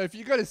yeah. So if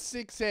you got a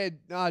 6 head,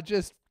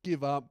 just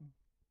give up.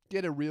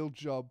 Get a real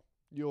job.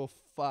 You're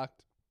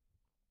fucked.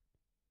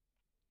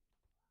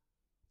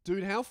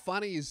 Dude, how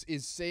funny is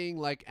seeing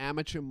like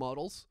amateur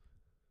models?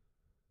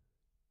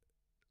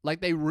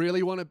 Like they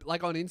really want to,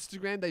 like on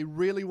Instagram, they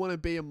really want to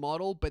be a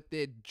model, but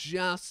they're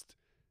just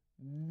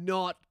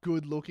not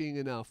good looking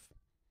enough.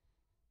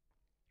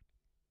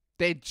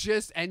 They're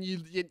just, and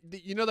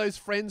you know those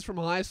friends from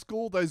high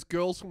school, those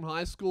girls from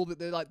high school that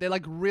they're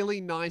like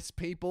really nice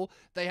people.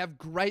 They have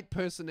great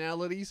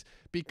personalities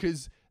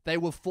because they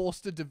were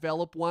forced to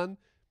develop one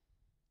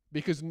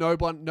because no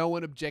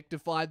one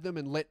objectified them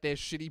and let their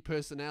shitty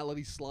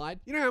personality slide.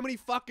 You know how many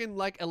fucking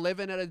like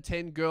 11 out of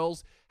 10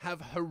 girls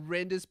have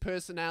horrendous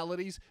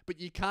personalities,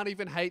 but you can't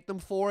even hate them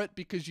for it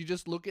because you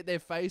just look at their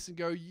face and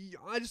go,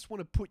 I just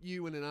want to put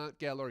you in an art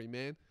gallery,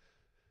 man.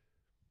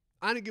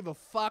 I don't give a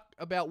fuck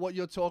about what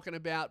you're talking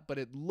about, but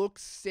it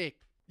looks sick.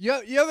 You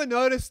ever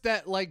notice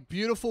that like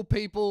beautiful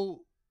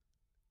people,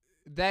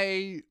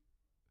 they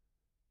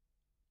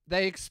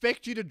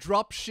expect you to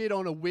drop shit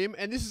on a whim?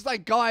 And this is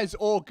like guys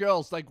or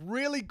girls, like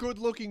really good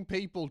looking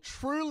people,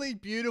 truly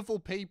beautiful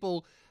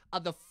people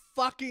are the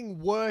fucking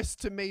worst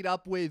to meet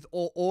up with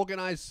or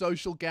organize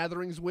social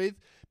gatherings with,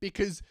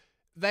 because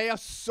they are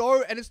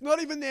so, and it's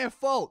not even their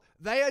fault,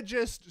 they are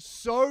just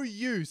so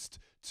used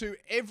to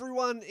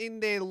everyone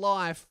in their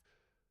life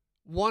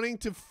wanting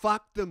to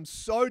fuck them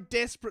so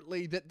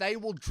desperately that they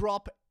will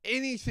drop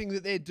anything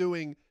that they're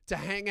doing to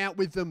hang out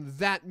with them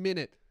that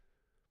minute.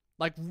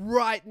 Like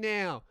right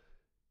now.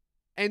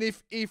 And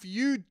if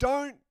you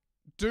don't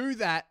do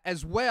that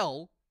as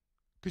well,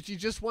 because you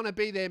just want to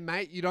be their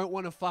mate, you don't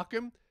want to fuck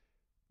them,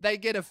 they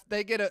get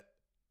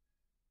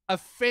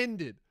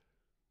offended.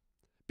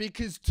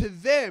 Because to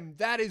them,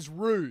 that is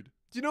rude.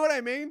 Do you know what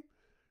I mean?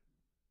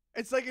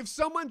 It's like if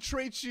someone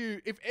treats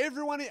you, if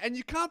everyone, and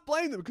you can't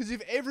blame them, because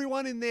if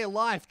everyone in their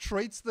life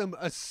treats them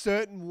a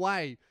certain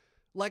way,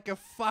 like a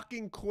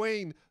fucking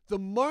queen, the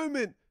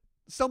moment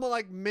someone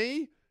like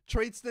me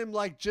treats them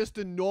like just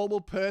a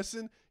normal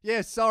person,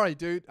 yeah, sorry,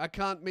 dude, I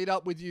can't meet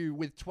up with you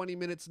with 20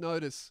 minutes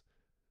notice.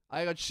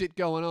 I got shit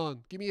going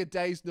on. Give me a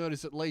day's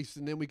notice at least,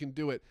 and then we can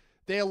do it.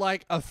 They're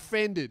like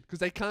offended because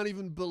they can't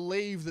even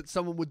believe that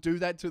someone would do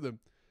that to them.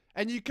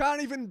 And you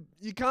can't even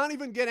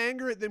get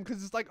angry at them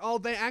because it's like, oh,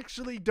 they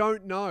actually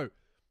don't know.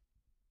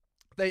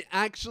 They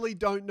actually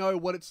don't know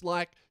what it's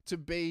like to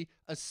be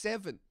a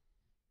 7.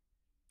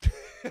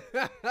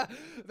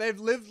 They've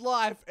lived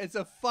life as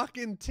a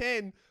fucking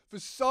 10 for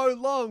so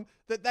long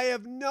that they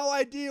have no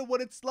idea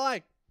what it's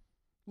like.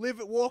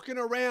 Walking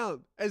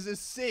around as a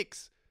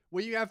 6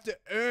 where you have to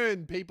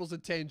earn people's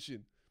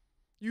attention.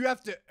 You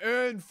have to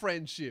earn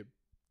friendship.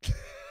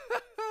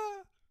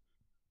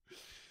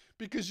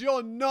 Because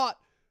you're not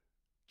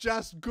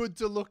just good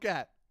to look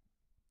at.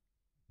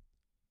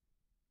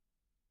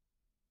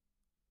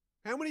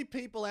 How many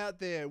people out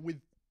there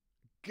with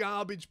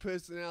garbage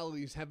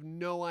personalities have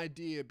no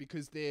idea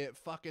because they're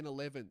fucking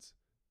 11s?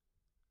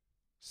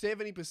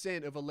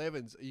 70% of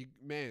 11s are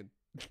man.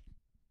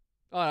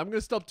 Alright, I'm going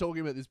to stop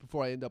talking about this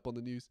before I end up on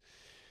the news.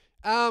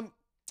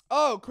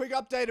 Quick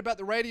update about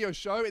the radio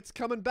show. It's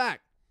coming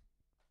back.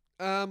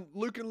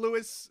 Luke and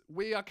Lewis,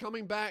 we are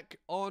coming back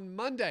on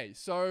Monday.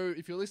 So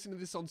if you're listening to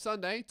this on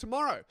Sunday,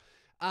 tomorrow,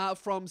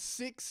 from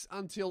 6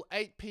 until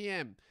 8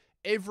 p.m.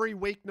 every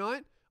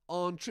weeknight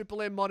on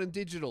Triple M Modern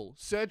Digital.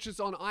 Search us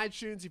on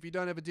iTunes if you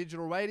don't have a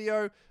digital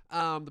radio.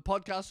 The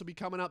podcast will be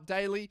coming up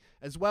daily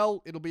as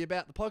well. The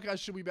podcast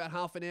should be about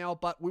half an hour,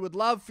 but we would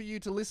love for you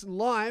to listen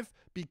live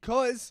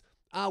because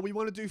we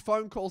want to do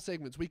phone call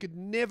segments. We could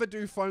never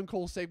do phone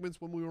call segments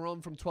when we were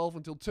on from 12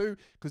 until 2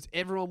 because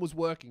everyone was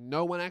working.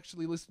 No one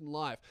actually listened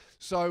live.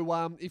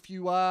 So if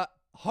you are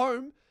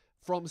home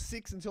from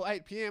 6 until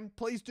 8 p.m.,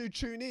 please do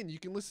tune in. You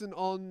can listen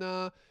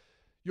on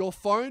your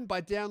phone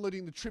by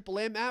downloading the Triple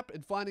M app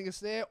and finding us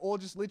there, or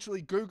just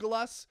literally Google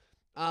us,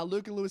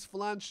 Luke and Lewis for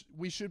lunch.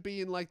 We should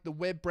be in like the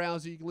web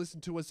browser. You can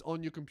listen to us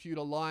on your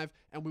computer live,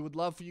 and we would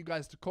love for you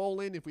guys to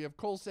call in. If we have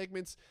call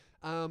segments,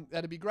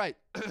 that'd be great.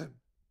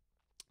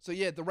 So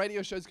yeah, the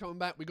radio show's coming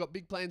back. We got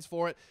big plans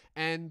for it,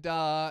 and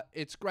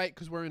it's great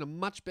because we're in a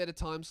much better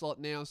time slot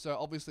now. So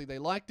obviously they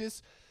liked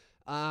us.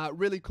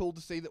 Really cool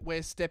to see that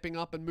we're stepping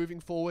up and moving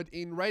forward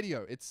in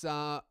radio.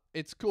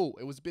 It's cool.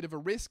 It was a bit of a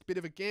risk, bit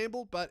of a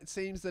gamble, but it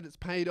seems that it's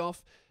paid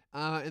off,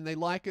 and they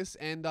like us,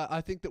 and I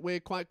think that we're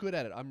quite good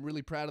at it. I'm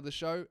really proud of the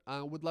show.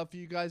 Would love for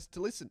you guys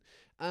to listen.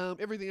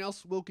 Everything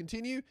else will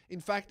continue.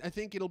 In fact, I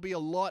think it'll be a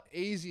lot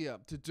easier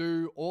to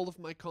do all of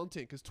my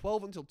content because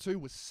 12 until 2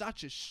 was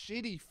such a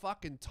shitty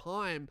fucking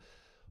time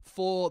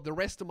for the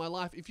rest of my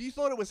life. If you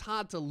thought it was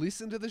hard to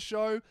listen to the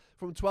show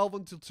from 12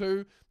 until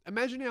 2,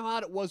 imagine how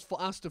hard it was for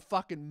us to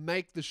fucking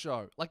make the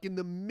show. Like in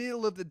the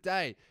middle of the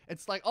day.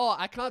 It's like, oh,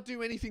 I can't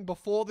do anything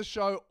before the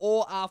show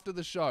or after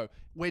the show.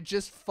 We're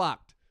just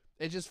fucked.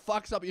 It just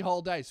fucks up your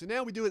whole day. So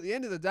now we do it at the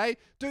end of the day,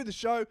 do the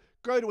show,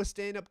 go to a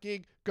stand-up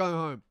gig, go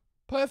home.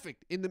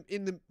 Perfect. In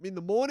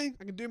the morning,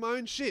 I can do my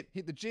own shit.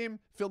 Hit the gym,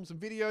 film some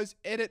videos,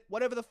 edit,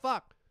 whatever the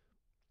fuck.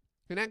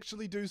 Can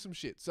actually do some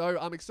shit. So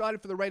I'm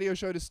excited for the radio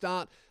show to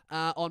start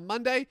on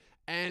Monday,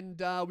 and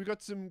we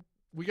got some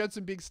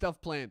big stuff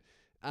planned.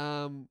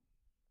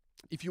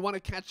 If you want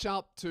to catch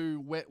up to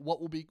what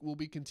we'll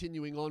be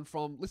continuing on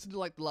from, listen to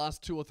like the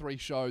last 2 or 3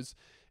 shows.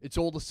 It's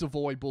all the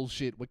Savoy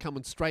bullshit. We're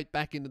coming straight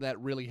back into that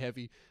really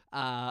heavy.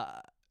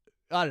 I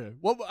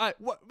don't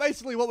know.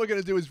 Basically what we're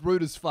gonna do is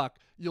rude as fuck.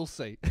 You'll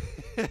see.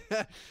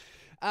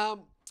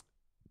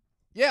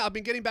 Yeah, I've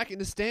been getting back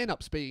into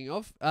stand-up, speaking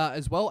of,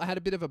 as well. I had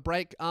a bit of a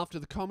break after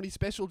the comedy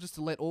special just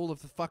to let all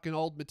of the fucking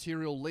old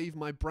material leave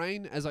my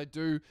brain, as I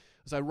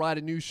write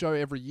a new show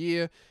every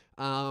year.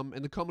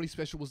 And the comedy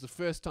special was the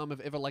first time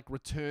I've ever, like,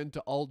 returned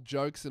to old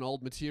jokes and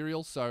old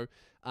material. So,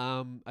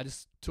 I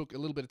just took a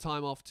little bit of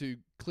time off to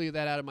clear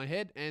that out of my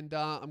head. And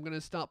I'm going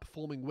to start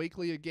performing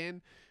weekly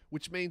again,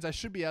 which means I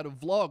should be able to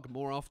vlog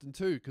more often,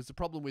 too. Because the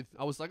problem with,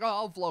 I was like, oh,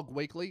 I'll vlog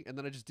weekly. And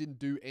then I just didn't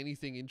do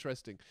anything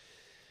interesting.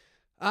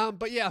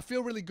 But yeah, I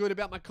feel really good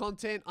about my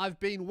content. I've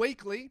been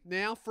weekly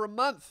now for a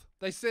month.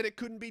 They said it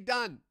couldn't be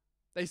done.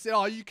 They said,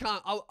 oh, you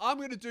can't. I'm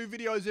going to do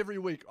videos every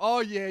week. Oh,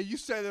 yeah, you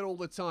say that all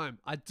the time.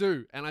 I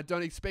do, and I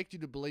don't expect you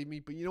to believe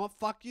me, but you know what?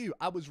 Fuck you.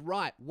 I was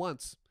right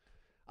once.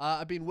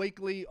 I've been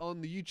weekly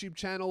on the YouTube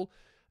channel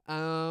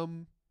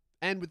and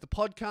with the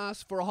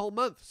podcast for a whole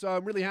month. So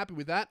I'm really happy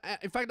with that.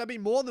 In fact, I've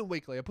been more than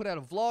weekly. I put out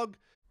a vlog.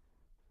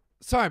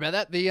 Sorry about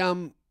that.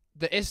 The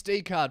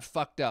SD card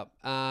fucked up.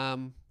 I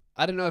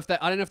don't know if the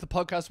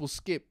podcast will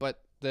skip,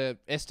 but the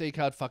SD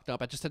card fucked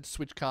up. I just had to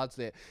switch cards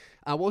there.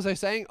 What was I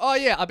saying? Oh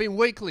yeah, I've been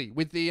weekly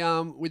with the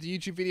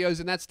YouTube videos,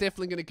 and that's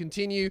definitely going to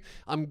continue.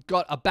 I've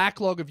got a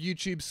backlog of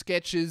YouTube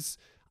sketches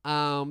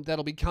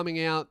that'll be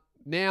coming out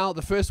now.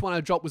 The first one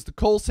I dropped was the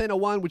call center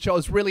one, which I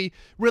was really,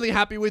 really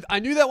happy with. I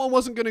knew that one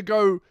wasn't going to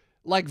go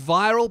like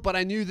viral, but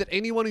I knew that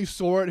anyone who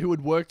saw it who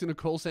had worked in a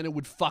call center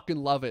would fucking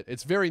love it.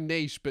 It's very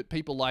niche, but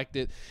people liked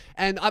it.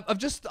 And I've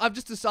just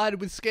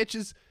decided with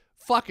sketches,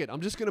 fuck it.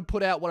 I'm just going to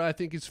put out what I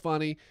think is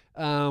funny.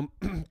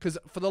 Because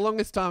for the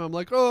longest time, I'm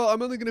like, oh,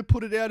 I'm only going to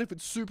put it out if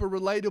it's super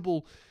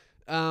relatable.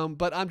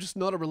 But I'm just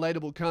not a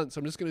relatable cunt, so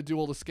I'm just going to do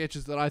all the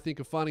sketches that I think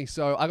are funny.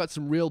 So I got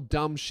some real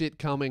dumb shit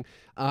coming,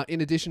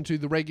 in addition to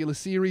the regular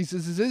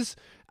series.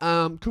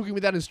 Cooking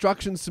Without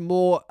Instructions, some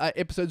more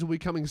episodes will be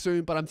coming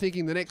soon, but I'm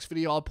thinking the next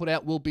video I'll put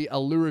out will be a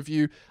loo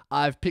review.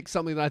 I've picked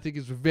something that I think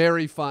is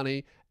very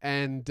funny,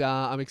 and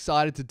I'm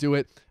excited to do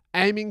it.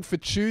 Aiming for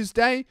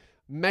Tuesday,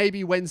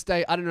 maybe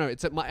Wednesday, I don't know.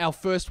 It's at our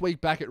first week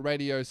back at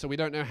radio, so we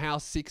don't know how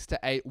 6 to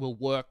 8 will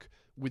work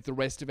with the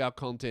rest of our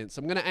content. So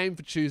I'm going to aim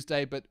for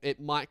Tuesday, but it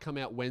might come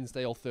out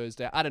Wednesday or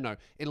Thursday. I don't know.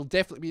 It'll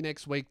definitely be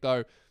next week,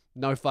 though.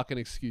 No fucking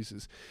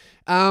excuses.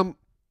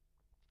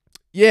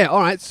 Yeah,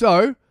 all right.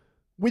 So,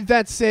 with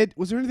that said,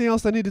 was there anything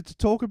else I needed to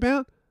talk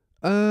about?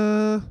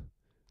 No,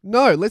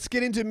 let's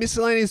get into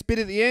miscellaneous bit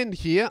at the end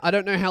here. I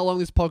don't know how long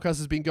this podcast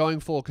has been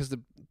going for because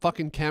the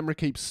fucking camera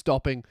keeps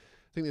stopping.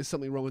 I think there's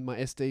something wrong with my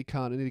SD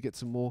card. I need to get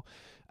some more.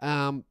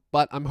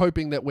 But I'm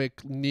hoping that we're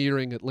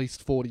nearing at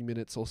least 40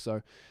 minutes or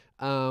so.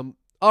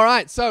 All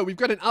right, so we've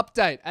got an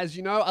update. As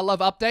you know, I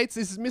love updates.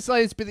 This is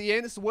miscellaneous bit at the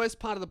end. It's the worst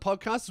part of the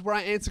podcast. It's where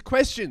I answer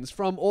questions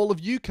from all of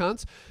you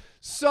cunts.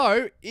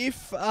 So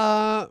if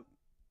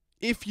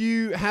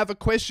you have a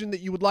question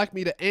that you would like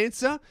me to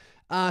answer,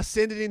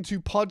 send it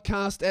into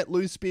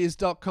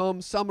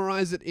podcast@loosespears.com.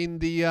 Summarize it in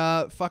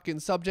the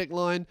fucking subject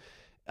line.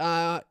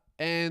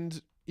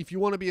 And if you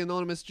want to be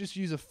anonymous, just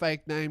use a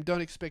fake name.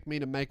 Don't expect me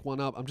to make one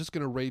up. I'm just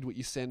going to read what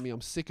you send me.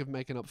 I'm sick of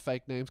making up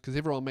fake names because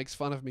everyone makes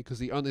fun of me because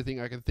the only thing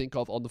I can think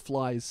of on the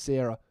fly is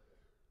Sarah.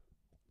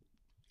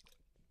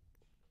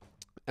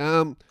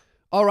 All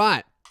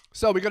right.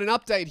 So we got an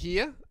update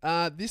here.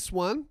 This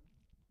one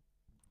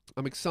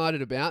I'm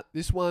excited about.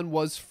 This one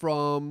was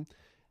from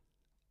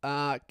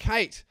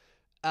Kate.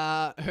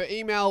 Her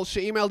email,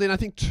 she emailed in, I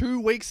think,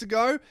 2 weeks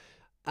ago.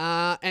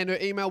 And her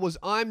email was,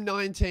 I'm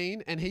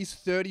 19 and he's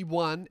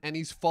 31 and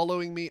he's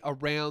following me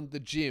around the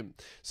gym.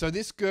 So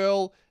this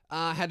girl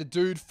had a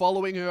dude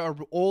following her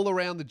all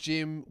around the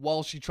gym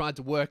while she tried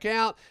to work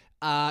out.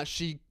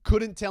 She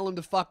couldn't tell him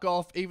to fuck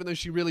off even though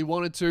she really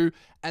wanted to.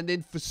 And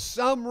then for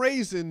some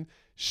reason,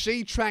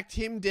 she tracked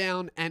him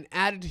down and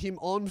added him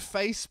on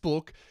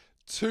Facebook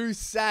to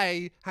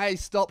say, hey,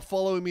 stop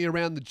following me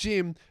around the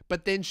gym.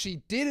 But then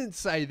she didn't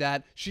say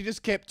that. She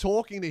just kept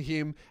talking to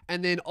him.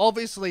 And then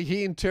obviously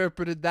he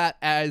interpreted that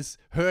as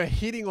her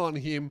hitting on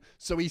him.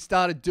 So he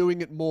started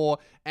doing it more.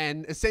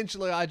 And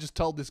essentially I just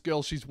told this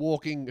girl she's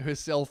walking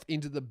herself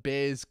into the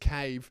bear's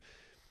cave.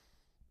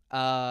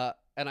 And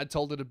I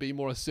told her to be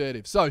more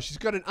assertive. So she's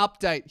got an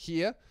update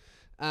here.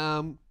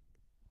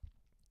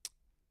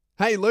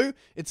 Hey Lou,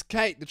 it's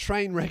Kate, the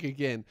train wreck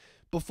again.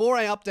 Before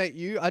I update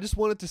you, I just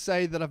wanted to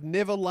say that I've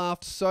never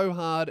laughed so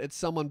hard at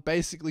someone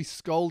basically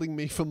scolding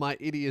me for my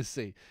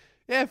idiocy.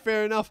 Yeah,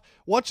 fair enough.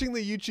 Watching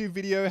the YouTube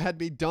video had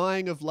me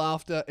dying of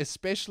laughter,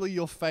 especially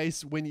your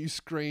face when you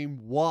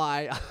scream,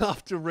 why,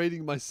 after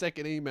reading my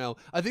second email.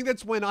 I think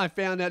that's when I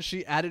found out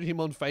she added him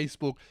on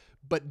Facebook,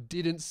 but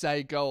didn't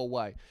say go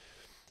away.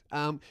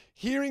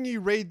 Hearing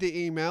you read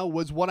the email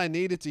was what I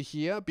needed to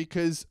hear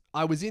because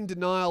I was in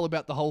denial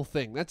about the whole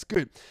thing. That's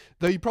good.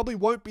 Though you probably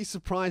won't be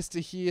surprised to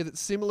hear that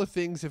similar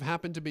things have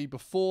happened to me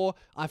before.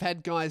 I've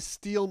had guys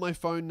steal my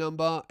phone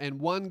number,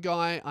 and one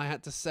guy I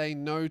had to say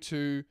no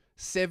to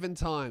 7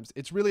 times.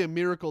 It's really a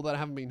miracle that I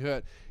haven't been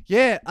hurt.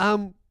 Yeah,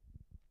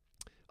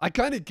 I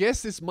kind of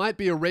guess this might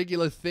be a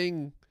regular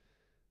thing.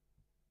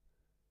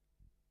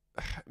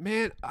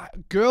 Man,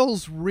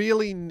 girls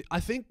really, I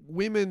think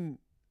women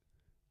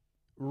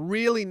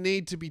really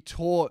need to be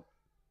taught,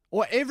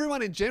 or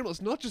everyone in general,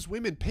 it's not just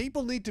women,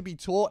 people need to be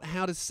taught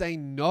how to say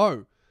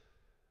no,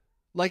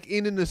 like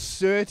in an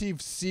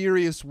assertive,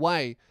 serious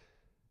way.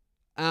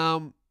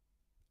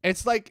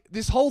 It's like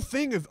this whole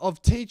thing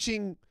of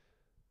teaching,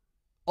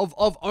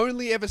 of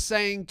only ever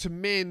saying to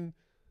men,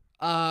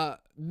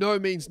 no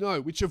means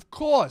no, which of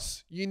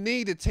course you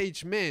need to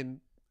teach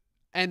men,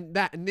 and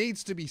that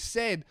needs to be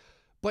said.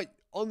 But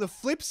on the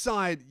flip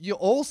side, you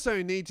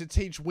also need to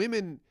teach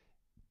women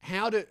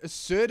how to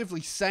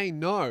assertively say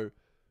no,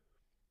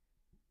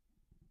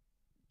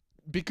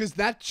 because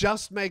that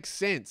just makes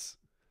sense.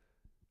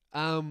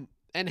 And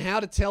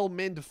how to tell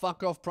men to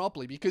fuck off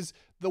properly, because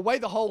the way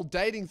the whole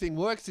dating thing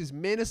works is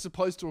men are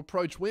supposed to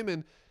approach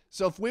women.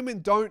 So if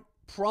women don't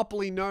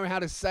properly know how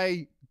to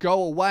say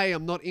go away,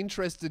 I'm not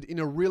interested in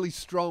a really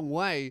strong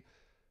way,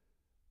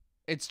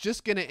 it's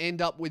just going to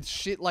end up with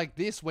shit like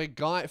this where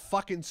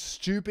fucking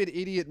stupid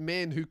idiot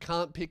men who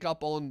can't pick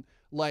up on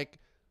like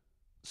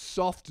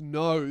soft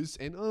no's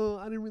and, oh,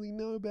 I don't really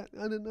know about,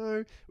 I don't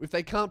know. If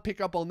they can't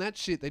pick up on that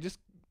shit, they just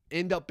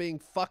end up being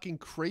fucking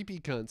creepy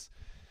cunts.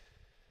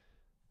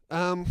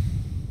 Where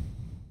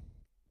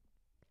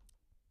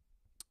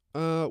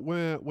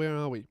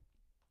are we?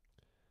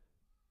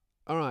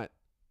 All right.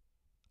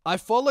 I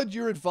followed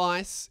your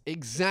advice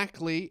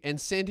exactly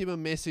and sent him a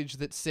message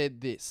that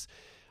said this.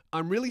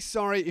 I'm really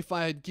sorry if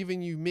I had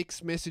given you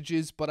mixed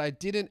messages, but I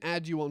didn't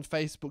add you on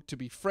Facebook to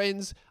be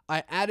friends.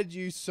 I added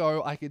you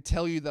so I could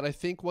tell you that I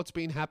think what's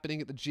been happening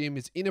at the gym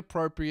is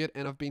inappropriate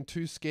and I've been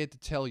too scared to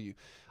tell you.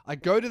 I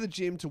go to the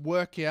gym to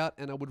work out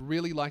and I would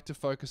really like to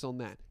focus on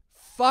that.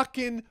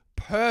 Fucking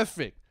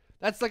perfect.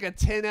 That's like a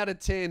 10 out of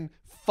 10.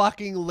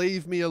 Fucking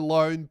leave me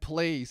alone,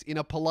 please, in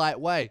a polite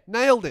way.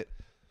 Nailed it.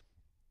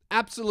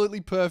 Absolutely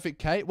perfect,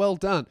 Kate. Well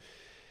done.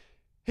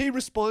 He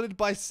responded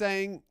by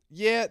saying,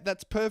 yeah,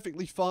 that's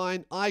perfectly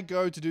fine. I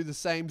go to do the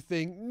same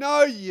thing.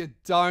 No, you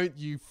don't,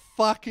 you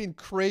fucking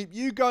creep.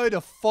 You go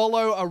to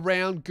follow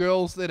around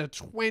girls that are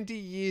 20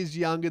 years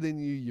younger than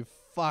you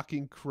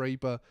fucking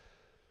creeper.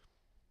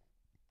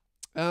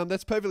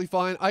 That's perfectly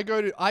fine. I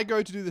go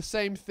to do the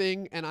same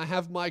thing and I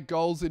have my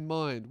goals in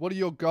mind. What are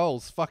your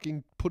goals?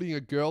 Fucking putting a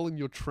girl in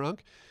your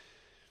trunk?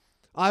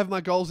 I have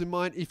my goals in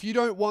mind. If you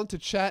don't want to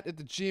chat at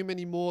the gym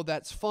anymore,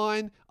 that's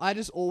fine. I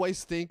just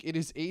always think it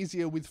is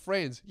easier with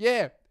friends.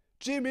 Yeah,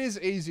 gym is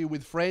easier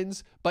with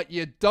friends, but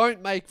you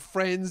don't make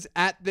friends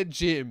at the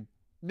gym.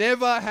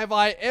 Never have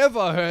I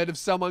ever heard of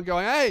someone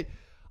going, hey,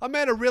 I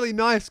met a really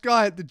nice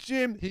guy at the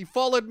gym. He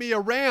followed me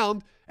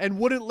around and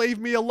wouldn't leave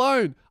me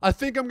alone. I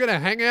think I'm going to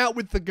hang out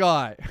with the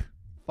guy.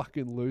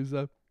 Fucking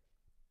loser.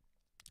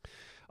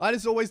 I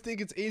just always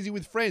think it's easy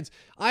with friends.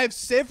 I have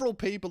several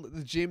people at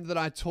the gym that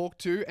I talk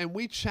to and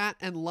we chat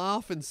and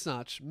laugh and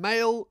such.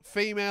 Male,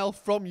 female,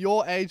 from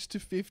your age to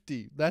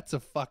 50. That's a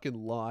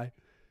fucking lie.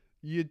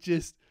 You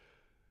just...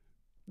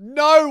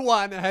 No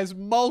one has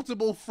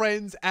multiple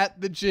friends at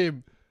the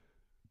gym.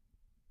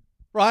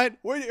 Right?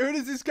 Who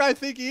does this guy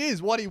think he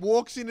is? What, he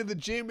walks into the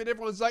gym and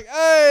everyone's like,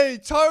 hey,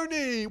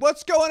 Tony,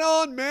 what's going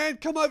on, man?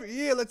 Come over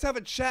here. Let's have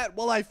a chat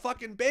while I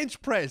fucking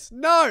bench press.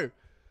 No.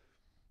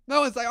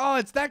 No one's like, oh,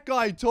 it's that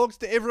guy who talks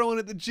to everyone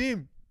at the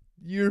gym.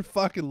 You're a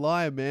fucking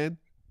liar, man.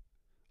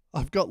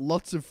 I've got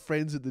lots of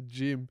friends at the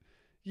gym.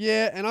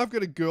 Yeah, and I've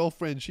got a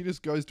girlfriend. She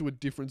just goes to a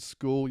different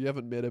school. You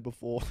haven't met her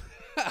before.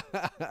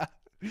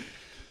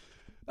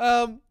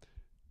 I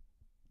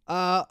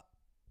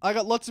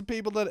got lots of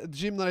people at the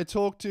gym that I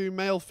talk to,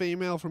 male,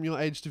 female, from your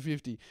age to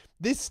 50.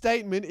 This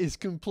statement is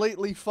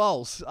completely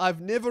false.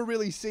 I've never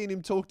really seen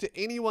him talk to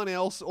anyone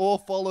else or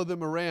follow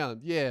them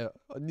around. Yeah,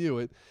 I knew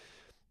it.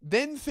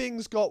 Then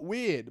things got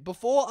weird.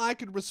 Before I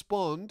could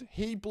respond,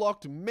 he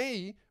blocked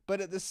me,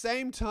 but at the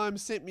same time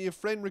sent me a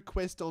friend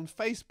request on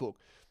Facebook.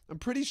 I'm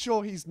pretty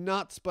sure he's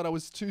nuts, but I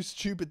was too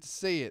stupid to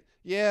see it.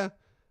 Yeah,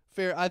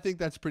 fair. I think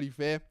that's pretty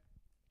fair.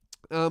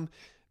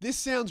 This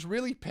sounds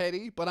really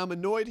petty, but I'm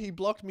annoyed he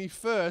blocked me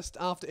first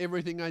after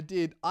everything I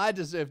did. I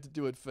deserve to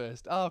do it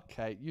first.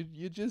 Okay,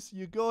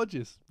 you're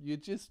gorgeous.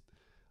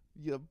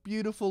 You're a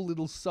beautiful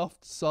little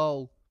soft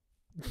soul.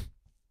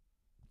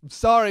 I'm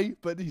sorry,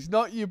 but he's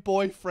not your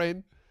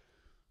boyfriend.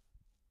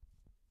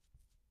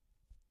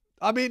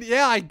 I mean,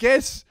 yeah, I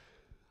guess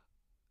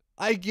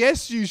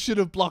you should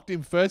have blocked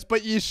him first,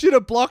 but you should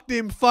have blocked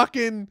him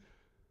fucking...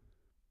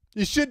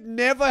 You should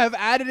never have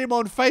added him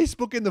on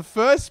Facebook in the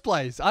first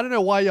place. I don't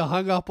know why you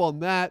hung up on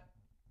that.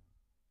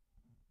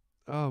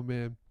 Oh,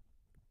 man.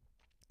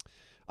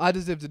 I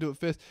deserve to do it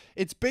first.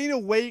 It's been a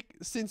week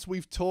since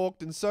we've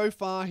talked, and so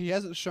far he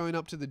hasn't shown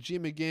up to the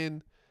gym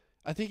again.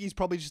 I think he's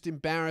probably just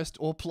embarrassed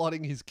or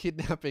plotting his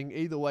kidnapping.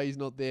 Either way, he's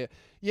not there.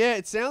 Yeah,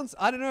 it sounds...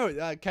 I don't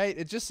know, Kate.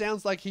 It just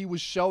sounds like he was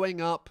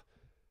showing up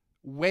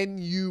when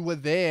you were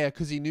there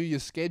because he knew your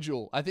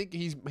schedule. I think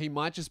he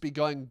might just be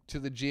going to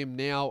the gym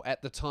now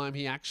at the time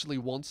he actually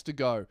wants to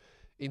go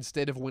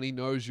instead of when he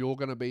knows you're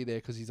going to be there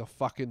because he's a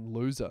fucking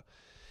loser.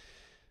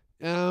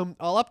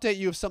 I'll update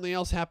you if something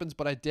else happens,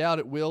 but I doubt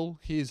it will.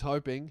 Here's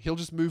hoping. He'll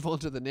just move on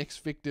to the next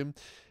victim.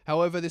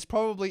 However, this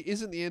probably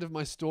isn't the end of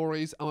my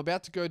stories. I'm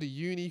about to go to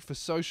uni for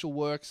social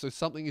work, so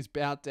something is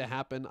about to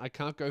happen. I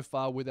can't go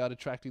far without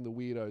attracting the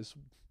weirdos.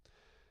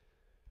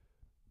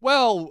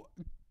 Well,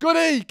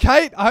 goody,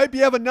 Kate. I hope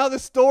you have another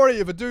story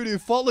of a dude who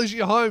follows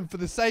you home for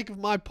the sake of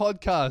my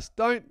podcast.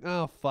 Don't...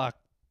 Oh, fuck.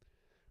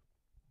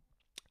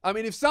 I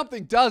mean, if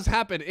something does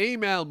happen,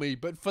 email me,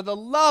 but for the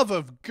love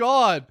of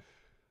God...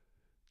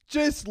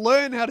 Just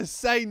learn how to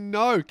say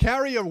no.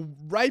 Carry a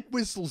rape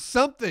whistle,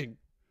 something.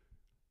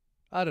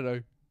 I don't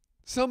know.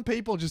 Some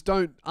people just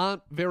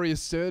aren't very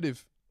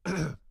assertive.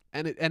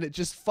 and it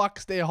just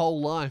fucks their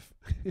whole life.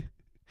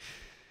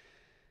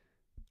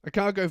 I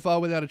can't go far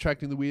without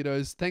attracting the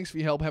weirdos. Thanks for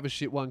your help. Have a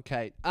shit one,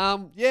 Kate.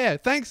 Yeah,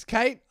 thanks,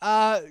 Kate.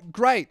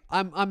 Great.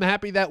 I'm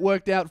happy that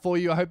worked out for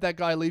you. I hope that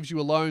guy leaves you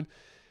alone.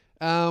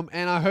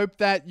 And I hope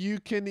that you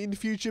can in the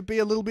future be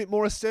a little bit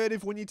more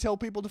assertive when you tell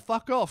people to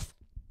fuck off.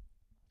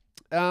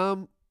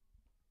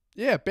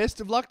 Yeah,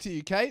 best of luck to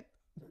you, Kate.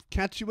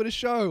 Catch you at a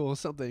show or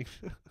something.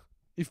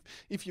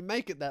 If you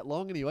make it that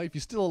long anyway, if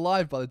you're still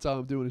alive by the time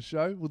I'm doing a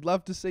show, would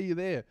love to see you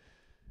there.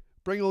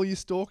 Bring all your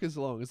stalkers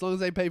along. As long as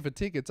they pay for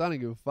tickets, I don't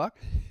give a fuck.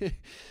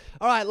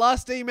 All right,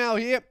 last email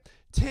here.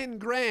 10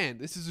 grand.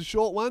 This is a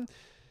short one.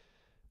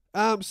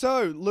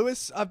 So,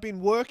 Lewis, I've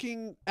been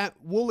working at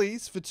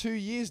Woolies for 2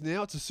 years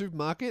now. It's a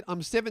supermarket.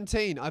 I'm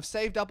 17. I've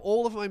saved up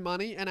all of my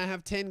money and I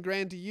have 10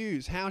 grand to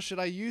use. How should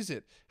I use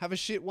it? Have a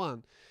shit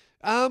one.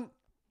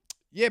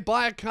 Yeah,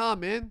 buy a car,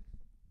 man.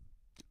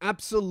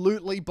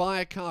 Absolutely buy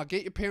a car.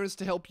 Get your parents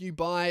to help you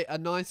buy a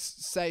nice,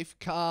 safe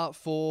car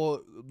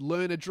for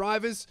learner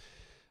drivers.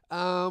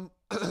 Buy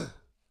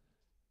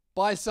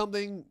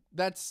something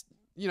that's,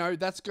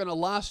 that's going to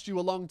last you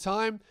a long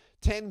time.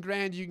 10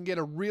 grand, you can get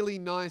a really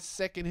nice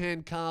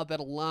secondhand car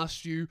that'll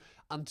last you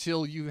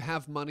until you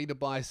have money to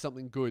buy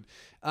something good.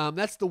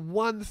 That's the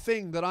one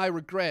thing that I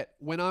regret.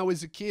 When I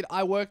was a kid,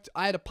 I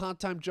had a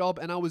part-time job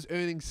and I was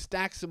earning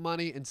stacks of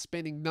money and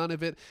spending none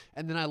of it.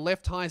 And then I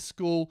left high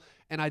school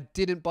and I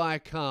didn't buy a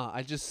car.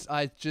 I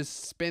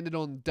just spent it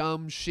on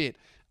dumb shit.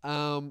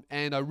 And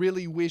I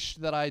really wish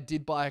that I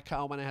did buy a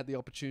car when I had the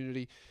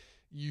opportunity.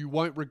 You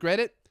won't regret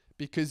it,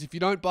 because if you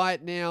don't buy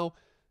it now,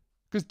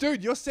 because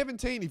dude, you're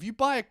 17. If you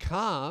buy a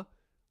car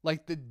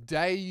like the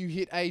day you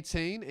hit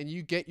 18 and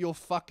you get your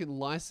fucking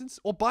license,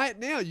 or buy it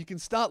now, you can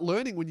start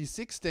learning when you're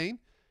 16.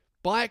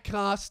 Buy a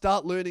car,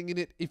 start learning in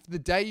it. If the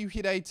day you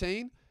hit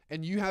 18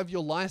 and you have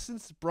your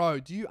license, bro,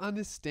 do you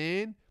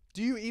understand?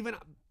 Do you even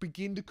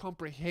begin to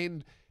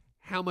comprehend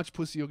how much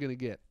pussy you're going to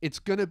get? It's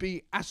going to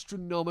be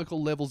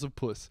astronomical levels of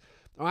puss.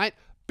 All right?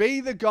 Be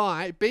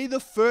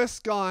the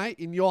first guy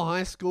in your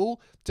high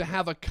school to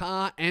have a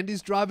car and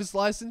his driver's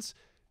license.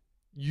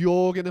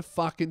 You're going to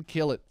fucking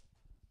kill it.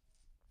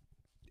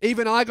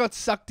 Even I got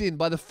sucked in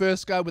by the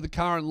first guy with a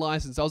car and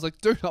license. I was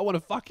like, dude, I want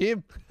to fuck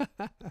him.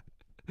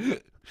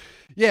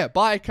 Yeah,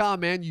 buy a car,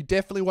 man. You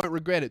definitely won't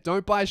regret it.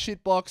 Don't buy a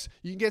shit box.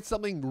 You can get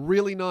something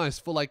really nice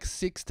for like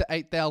 $6,000 to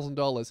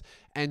 $8,000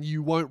 and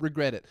you won't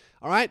regret it.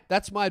 All right,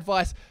 that's my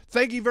advice.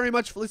 Thank you very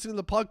much for listening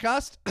to the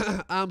podcast.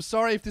 I'm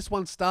sorry if this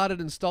one started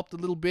and stopped a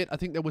little bit. I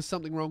think there was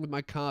something wrong with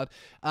my card,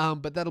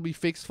 but that'll be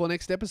fixed for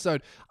next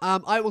episode.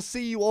 I will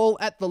see you all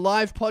at the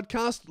live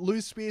podcast,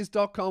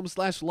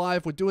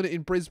 louispears.com/live. We're doing it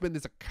in Brisbane.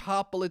 There's a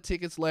couple of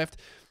tickets left.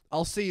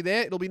 I'll see you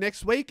there. It'll be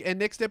next week. And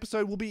next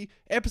episode will be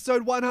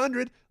episode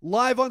 100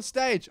 live on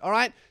stage. All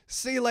right.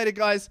 See you later,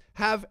 guys.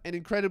 Have an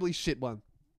incredibly shit one.